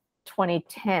Eve of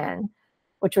 2010,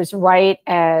 which was right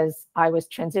as I was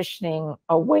transitioning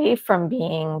away from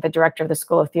being the director of the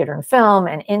School of Theater and Film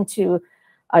and into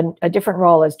a different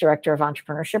role as director of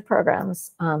entrepreneurship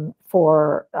programs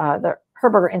for the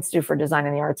Herberger Institute for Design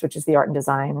and the Arts, which is the art and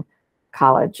design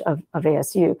college of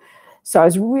ASU. So I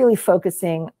was really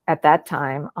focusing at that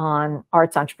time on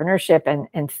arts entrepreneurship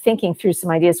and thinking through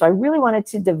some ideas. So I really wanted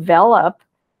to develop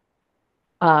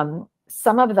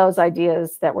some of those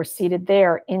ideas that were seated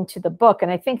there into the book.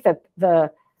 And I think that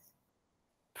the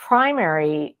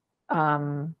primary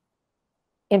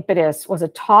impetus was a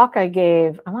talk I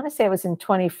gave, I want to say it was in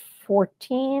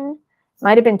 2014,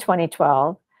 might have been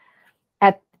 2012.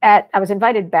 I was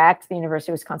invited back to the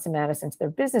University of Wisconsin-Madison to their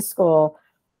business school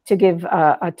to give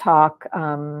a talk,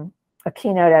 a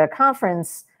keynote at a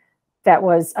conference that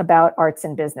was about arts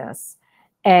and business.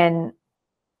 And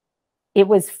it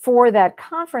was for that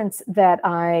conference that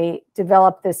I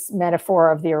developed this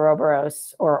metaphor of the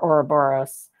Ouroboros or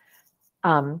Ouroboros,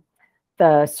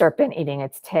 the serpent eating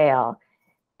its tail.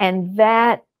 And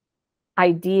that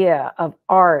idea of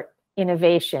art,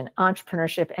 innovation,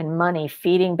 entrepreneurship, and money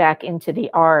feeding back into the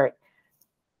art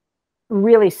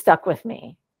really stuck with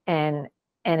me. And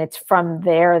it's from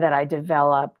there that I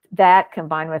developed that,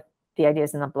 combined with the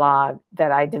ideas in the blog,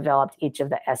 that I developed each of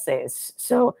the essays.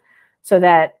 So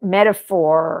that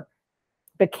metaphor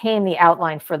became the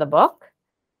outline for the book.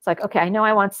 It's like, okay, I know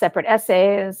I want separate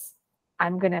essays.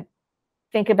 I'm going to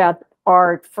think about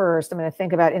art first. I'm going to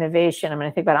think about innovation. I'm going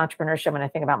to think about entrepreneurship. I'm going to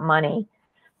think about money,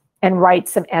 and write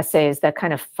some essays that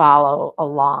kind of follow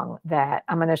along that.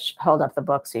 I'm going to hold up the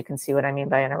book so you can see what I mean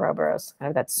by an Ouroboros, kind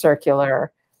of that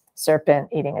circular serpent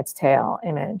eating its tail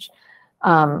image.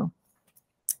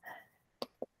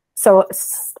 So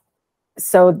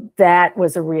that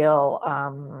was a real,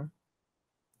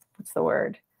 what's the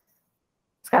word?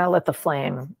 It's kind of lit the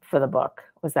flame for the book,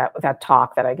 was that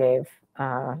talk that I gave,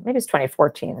 maybe it's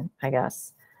 2014, I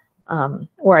guess,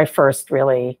 where I first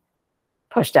really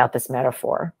pushed out this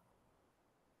metaphor.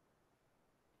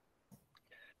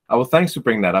 Well, thanks for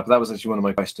bringing that up. That was actually one of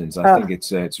my questions. I think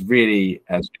it's really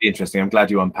interesting. I'm glad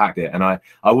you unpacked it. And I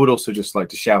would also just like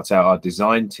to shout out our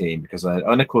design team, because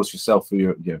and of course yourself for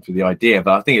your, for the idea,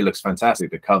 but I think it looks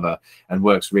fantastic, the cover, and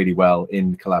works really well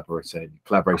in collaboration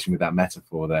with that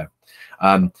metaphor there.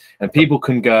 And people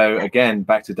can go again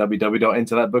back to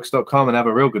www.intellectbooks.com and have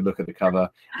a real good look at the cover,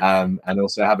 and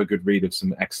also have a good read of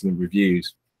some excellent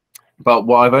reviews. But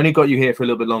while I've only got you here for a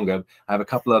little bit longer, I have a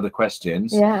couple other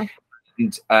questions. Yeah.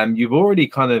 And you've already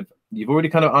kind of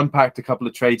unpacked a couple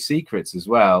of trade secrets as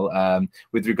well,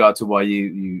 with regard to why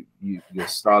your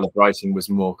style of writing was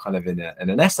more kind of in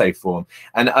an essay form,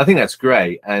 and I think that's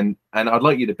great. And I'd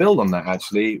like you to build on that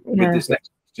actually with this next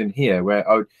question here, where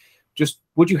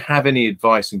would you have any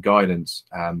advice and guidance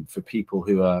for people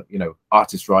who are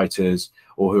artist writers,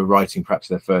 or who are writing perhaps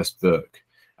their first book?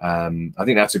 I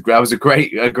think that was a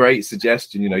great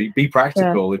suggestion. You be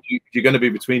practical. If you're going to be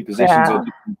between positions or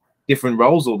different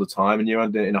roles all the time, and you're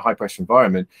in a high pressure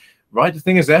environment, write the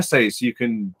thing as essays so you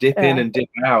can dip in and dip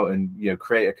out, and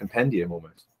create a compendium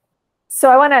almost. So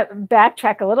I want to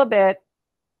backtrack a little bit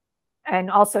and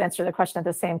also answer the question at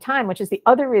the same time, which is the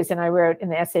other reason I wrote in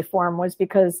the essay form was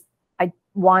because I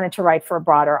wanted to write for a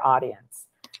broader audience,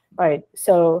 right?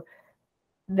 So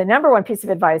the number one piece of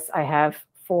advice I have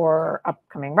for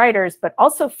upcoming writers, but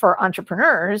also for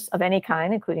entrepreneurs of any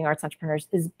kind, including arts entrepreneurs,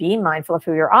 is be mindful of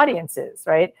who your audience is,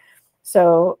 right?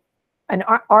 So an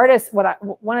artist, one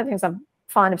of the things I'm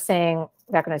fond of saying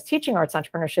back when I was teaching arts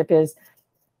entrepreneurship is,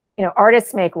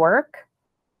 artists make work.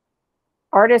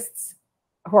 Artists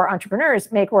who are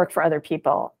entrepreneurs make work for other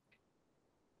people.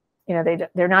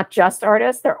 They're not just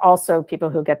artists, they're also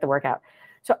people who get the work out.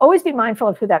 So always be mindful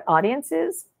of who that audience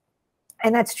is.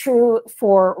 And that's true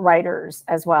for writers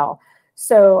as well.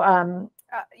 So,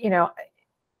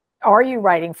 are you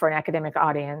writing for an academic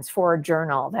audience, for a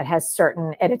journal that has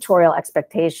certain editorial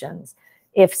expectations?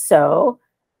 If so,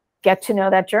 get to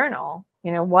know that journal.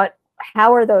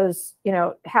 How are those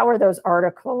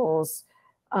articles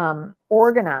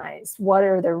organized? What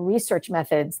are the research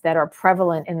methods that are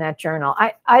prevalent in that journal?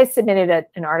 I submitted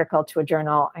an article to a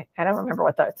journal. I don't remember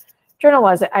what the journal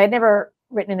was. I had never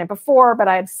written in it before, but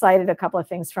I had cited a couple of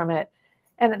things from it.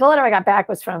 And the letter I got back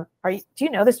was from, do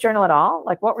you know this journal at all?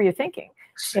 Like, what were you thinking?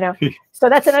 So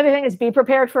that's another thing, is be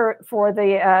prepared for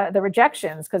the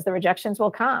rejections, because the rejections will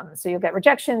come. So you'll get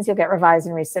rejections, you'll get revised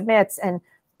and resubmits, and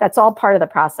that's all part of the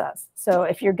process. So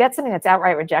if you get something that's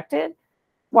outright rejected,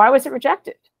 why was it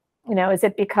rejected? Is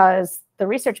it because the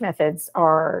research methods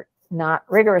are not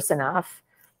rigorous enough?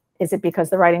 Is it because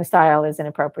the writing style is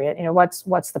inappropriate?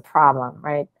 What's the problem,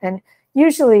 right? And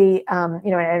usually, an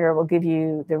editor will give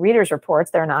you the reader's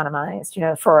reports. They're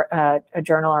anonymized, for a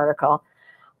journal article.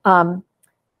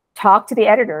 Talk to the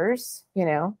editors,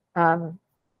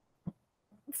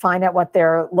 find out what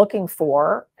they're looking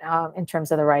for in terms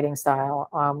of the writing style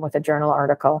with a journal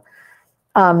article.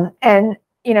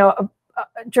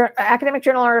 Academic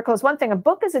journal article is one thing. A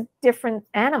book is a different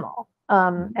animal,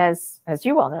 as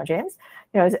you well know, James.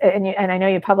 And I know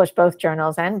you publish both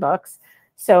journals and books.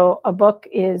 So a book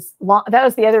is long. That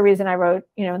was the other reason I wrote,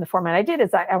 in the format I did,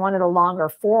 is I wanted a longer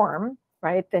form,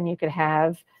 right? Than you could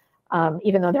have,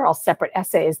 even though they're all separate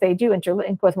essays, they do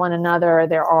interlink with one another.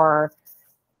 There are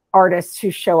artists who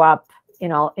show up,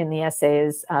 in the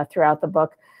essays throughout the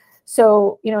book.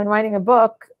 So, in writing a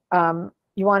book,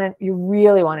 you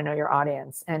really want to know your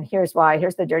audience. And here's why.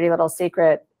 Here's the dirty little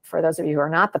secret for those of you who are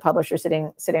not the publisher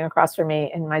sitting across from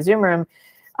me in my Zoom room,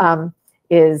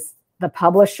 is the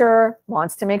publisher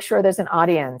wants to make sure there's an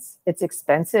audience. It's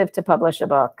expensive to publish a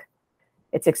book.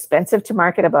 It's expensive to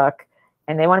market a book,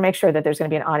 and they want to make sure that there's going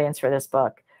to be an audience for this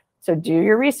book. So do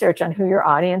your research on who your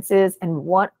audience is and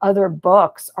what other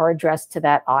books are addressed to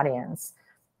that audience,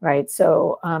 right?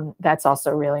 So that's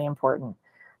also really important.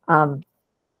 And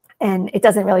it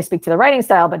doesn't really speak to the writing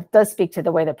style, but it does speak to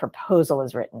the way the proposal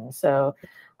is written. So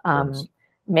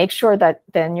make sure that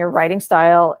then your writing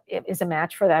style is a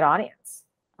match for that audience.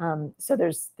 So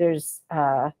there's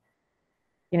you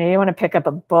want to pick up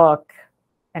a book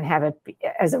and have it be,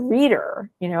 as a reader,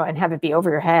 and have it be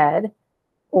over your head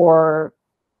or,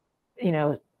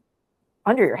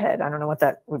 under your head. I don't know what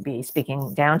that would be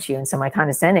speaking down to you in some way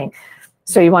condescending.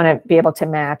 So you want to be able to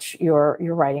match your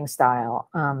writing style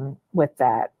with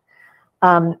that.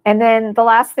 And then the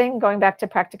last thing, going back to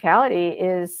practicality,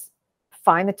 is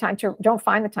don't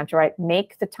find the time to write,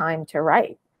 make the time to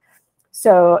write.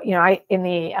 So, in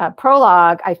the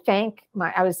prologue, I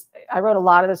wrote a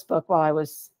lot of this book while I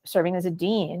was serving as a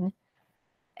dean,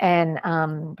 and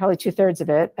probably 2/3 of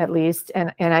it at least.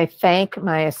 And I thank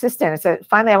my assistant. So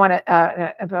finally, I want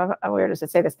to, where does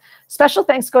it say this? Special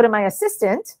thanks go to my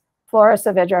assistant, Flora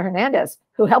Saavedra Hernandez,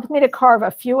 who helped me to carve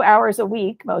a few hours a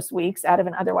week, most weeks, out of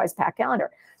an otherwise packed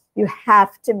calendar. You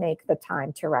have to make the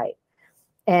time to write.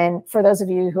 And for those of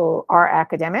you who are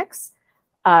academics,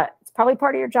 it's probably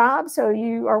part of your job. So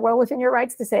you are well within your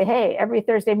rights to say, hey, every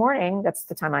Thursday morning, that's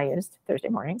the time I used, Thursday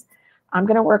mornings, I'm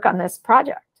going to work on this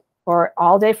project. Or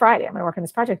all day Friday, I'm going to work on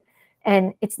this project.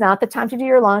 And it's not the time to do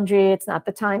your laundry. It's not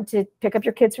the time to pick up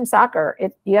your kids from soccer.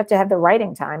 You have to have the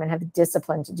writing time and have the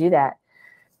discipline to do that.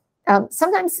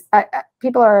 Sometimes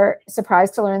people are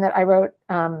surprised to learn that I wrote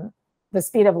The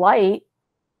Speed of Light.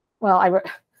 Well, I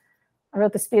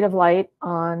wrote The Speed of Light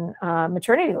on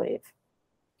maternity leave.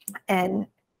 And,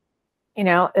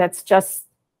 that's just,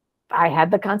 I had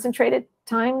the concentrated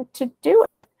time to do it.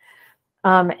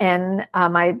 And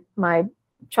my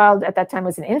child at that time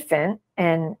was an infant.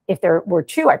 And if there were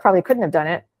two, I probably couldn't have done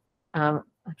it.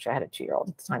 Actually, I had a 2-year-old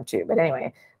at the time too. But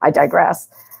anyway, I digress.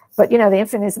 But the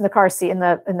infant is in the car seat, in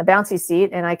the bouncy seat,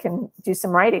 and I can do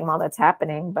some writing while that's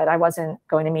happening. But I wasn't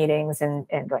going to meetings and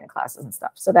going to classes and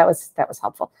stuff. So that was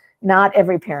helpful. Not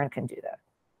every parent can do that,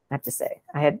 I have to say.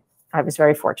 I was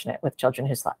very fortunate with children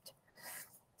who slept.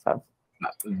 So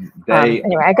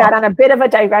anyway, I got on a bit of a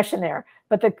digression there.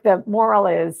 But the moral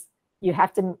is you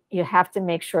have to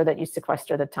make sure that you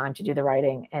sequester the time to do the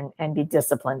writing and be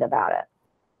disciplined about it.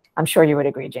 I'm sure you would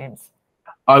agree, James.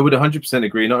 I would 100%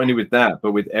 agree, not only with that,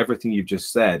 but with everything you've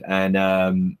just said, and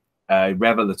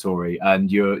revelatory. And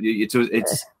it's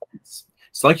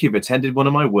like you've attended one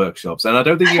of my workshops, and I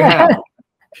don't think you have.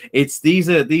 These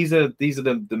are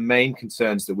the main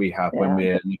concerns that we have when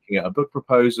we're looking at a book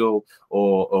proposal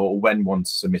or when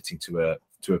one's submitting to a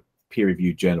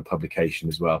peer-reviewed journal publication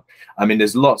as well. I mean,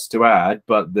 there's lots to add,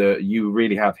 but you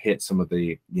really have hit some of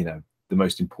the the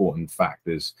most important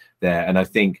factors there. And I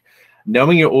think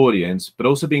knowing your audience, but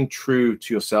also being true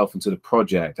to yourself and to the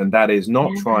project, and that is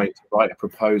not trying to write a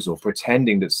proposal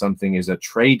pretending that something is a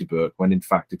trade book when in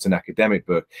fact it's an academic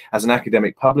book. As an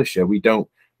academic publisher, we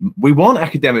want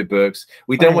academic books.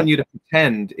 We don't want you to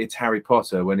pretend it's Harry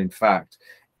Potter when in fact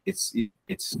it's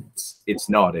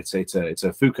not. It's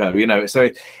a Foucault, So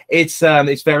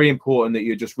it's very important that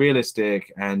you're just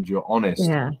realistic and you're honest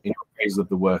in your praise of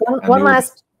the work.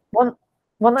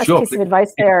 One last piece of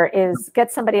advice there is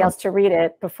get somebody else to read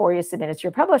it before you submit it to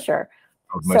your publisher.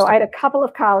 So I had a couple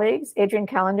of colleagues, Adrian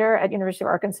Callender at University of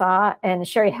Arkansas and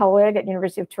Sherry Helwig at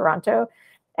University of Toronto,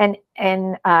 and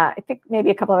I think maybe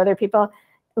a couple of other people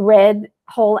read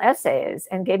whole essays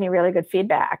and gave me really good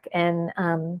feedback. And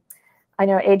I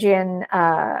know Adrian,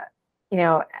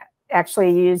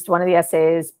 actually used one of the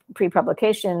essays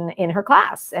pre-publication in her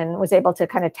class and was able to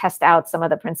kind of test out some of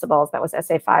the principles. That was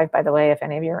essay 5, by the way, if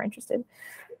any of you are interested.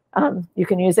 You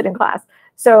can use it in class.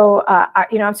 So,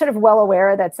 I'm sort of well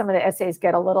aware that some of the essays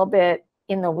get a little bit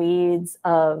in the weeds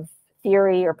of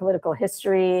theory or political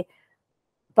history.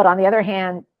 But on the other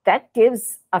hand, that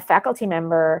gives a faculty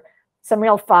member some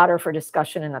real fodder for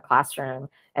discussion in the classroom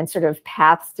and sort of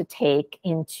paths to take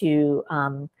into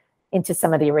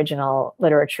some of the original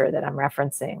literature that I'm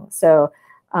referencing. So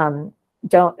looking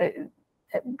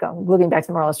back to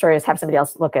the moral of the story is have somebody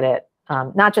else look at it,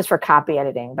 not just for copy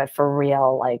editing, but for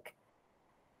real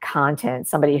content,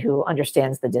 somebody who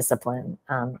understands the discipline.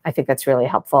 I think that's really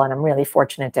helpful. And I'm really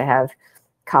fortunate to have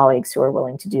colleagues who are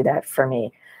willing to do that for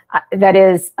me. That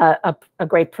is a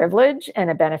great privilege and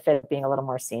a benefit of being a little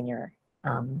more senior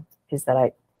is that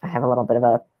I have a little bit of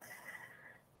a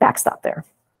backstop there.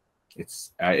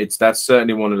 That's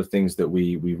certainly one of the things that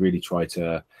we really try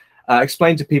to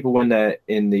explain to people when they're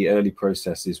in the early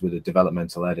processes with a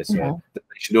developmental editor, that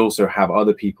they should also have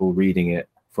other people reading it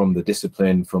from the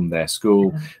discipline, from their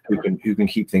school, who can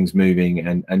keep things moving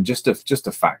and just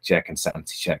to fact check and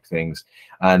sanity check things,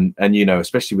 and you know,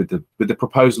 especially with the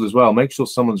proposal as well. Make sure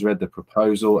someone's read the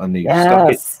proposal and you've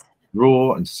stuck it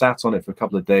raw and sat on it for a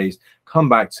couple of days. Come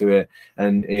back to it,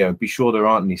 and you know, be sure there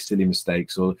aren't any silly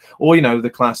mistakes, or you know, the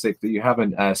classic that you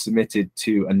haven't submitted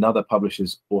to another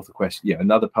publisher's author question. Yeah,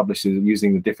 another publisher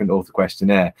using the different author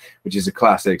questionnaire, which is a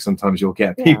classic. Sometimes you'll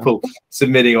get people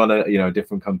submitting on a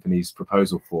different company's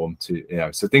proposal form to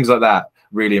so things like that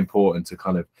really important to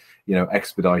kind of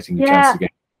expediting your chance to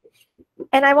get.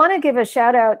 And I want to give a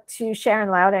shout out to Sharon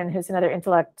Loudon, who's another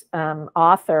Intellect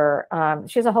author.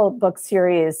 She has a whole book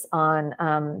series on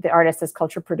the artist as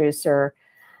culture producer.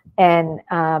 And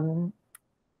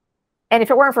if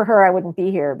it weren't for her, I wouldn't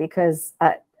be here because,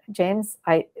 James,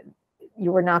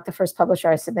 you were not the first publisher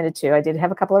I submitted to. I did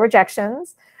have a couple of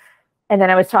rejections. And then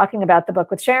I was talking about the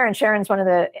book with Sharon. Sharon's one of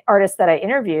the artists that I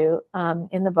interview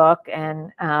in the book,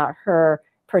 and her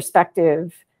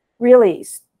perspective really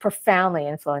profoundly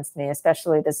influenced me,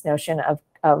 especially this notion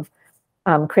of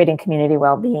creating community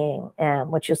well-being,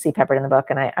 which you'll see peppered in the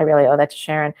book. And I really owe that to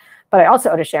Sharon. But I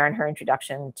also owe to Sharon her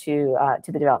introduction to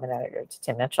the development editor, to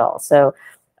Tim Mitchell. So,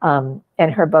 and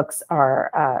her books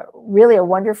are really a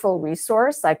wonderful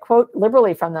resource. I quote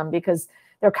liberally from them because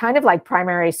they're kind of like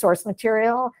primary source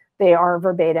material. They are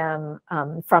verbatim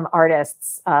from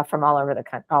artists from all over the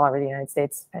United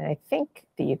States, and I think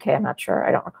the UK. I'm not sure.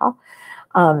 I don't recall.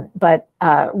 But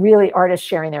really artists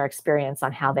sharing their experience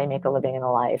on how they make a living in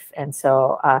a life. And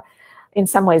so in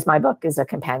some ways, my book is a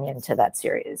companion to that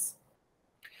series.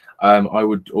 I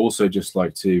would also just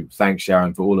like to thank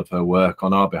Sharon for all of her work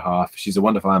on our behalf. She's a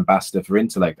wonderful ambassador for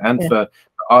Intellect and for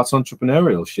arts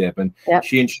entrepreneurship. And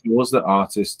she ensures that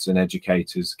artists and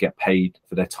educators get paid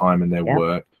for their time and their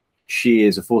work. She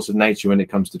is a force of nature when it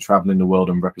comes to traveling the world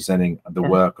and representing the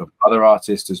work of other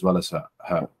artists as well as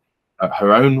her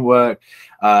own work.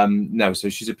 So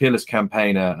she's a peerless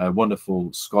campaigner, a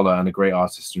wonderful scholar, and a great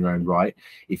artist in her own right.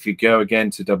 If you go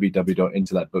again to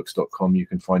www.intellectbooks.com, you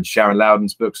can find Sharon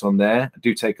Loudon's books on there.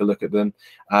 Do take a look at them.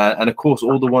 And of course,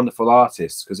 all the wonderful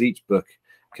artists, because each book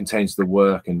contains the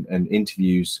work and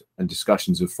interviews and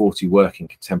discussions of 40 working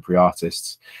contemporary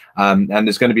artists. And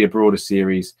there's going to be a broader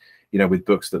series, with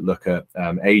books that look at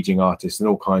aging artists and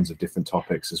all kinds of different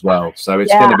topics as well. So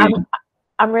it's going to be...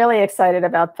 I'm really excited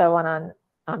about the one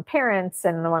on parents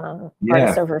and the one on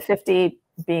artists over 50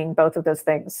 being both of those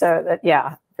things. So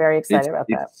that, very excited about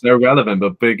that. It's so relevant,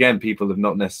 but again, people have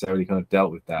not necessarily kind of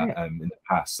dealt with that in the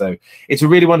past. So it's a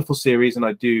really wonderful series, and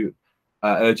I do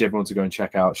urge everyone to go and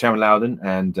check out Sharon Loudon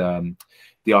and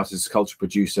the artist as culture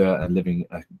producer and living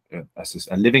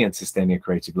and sustaining a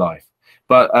creative life.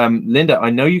 But Linda, I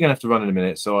know you're going to have to run in a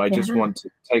minute, so I just want to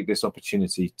take this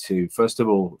opportunity to, first of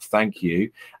all, thank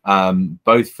you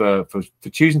both for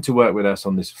choosing to work with us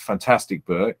on this fantastic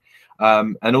book,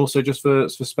 and also just for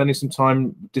spending some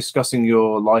time discussing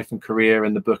your life and career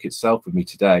and the book itself with me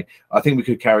today. I think we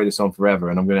could carry this on forever,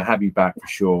 and I'm going to have you back for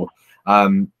sure.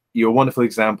 You're a wonderful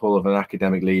example of an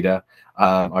academic leader.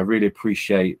 I really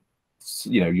appreciate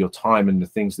your time and the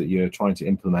things that you're trying to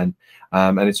implement,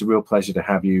 and it's a real pleasure to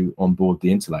have you on board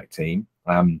the Intellect team.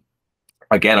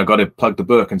 Again, I've got to plug the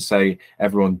book and say,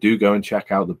 everyone do go and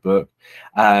check out the book.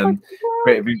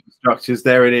 Creative Structures,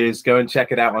 there it is. Go and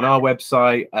check it out on our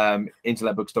website,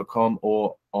 intellectbooks.com,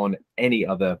 or on any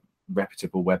other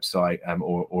reputable website,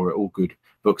 or all good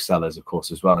booksellers, of course,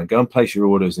 as well. And go and place your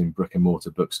orders in brick and mortar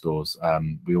bookstores.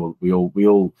 We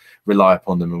all rely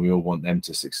upon them, and we all want them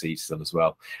to succeed still as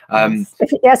well.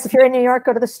 If you're in New York,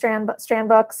 go to the Strand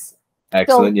Books.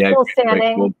 Excellent. Still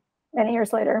standing many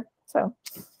years later. So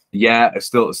it's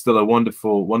still a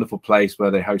wonderful place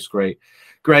where they host great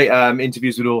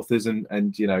interviews with authors and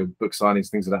book signings,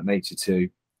 things of that nature too.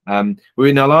 We're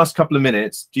in our last couple of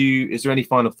minutes. Is there any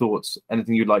final thoughts,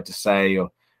 anything you'd like to say,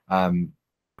 or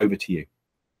over to you?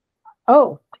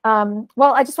 Well,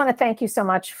 I just want to thank you so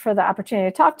much for the opportunity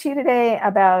to talk to you today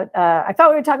about, I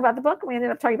thought we would talk about the book, and we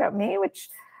ended up talking about me, which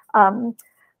I'm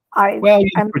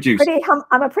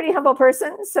a pretty humble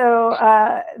person. So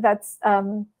that's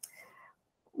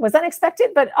was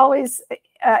unexpected, but always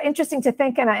interesting to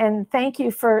think. And thank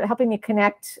you for helping me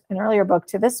connect an earlier book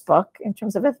to this book in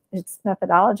terms of its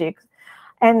methodology.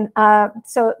 And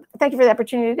so thank you for the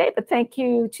opportunity today, but thank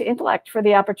you to Intellect for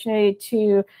the opportunity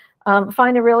to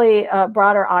find a really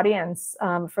broader audience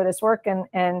for this work,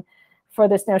 and for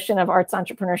this notion of arts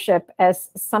entrepreneurship as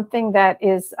something that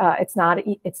is, it's not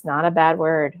a bad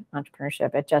word,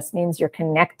 entrepreneurship. It just means you're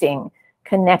connecting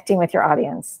with your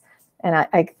audience. And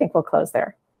I think we'll close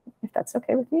there, if that's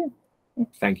okay with you.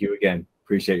 Thank you again.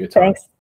 Appreciate your time. Thanks.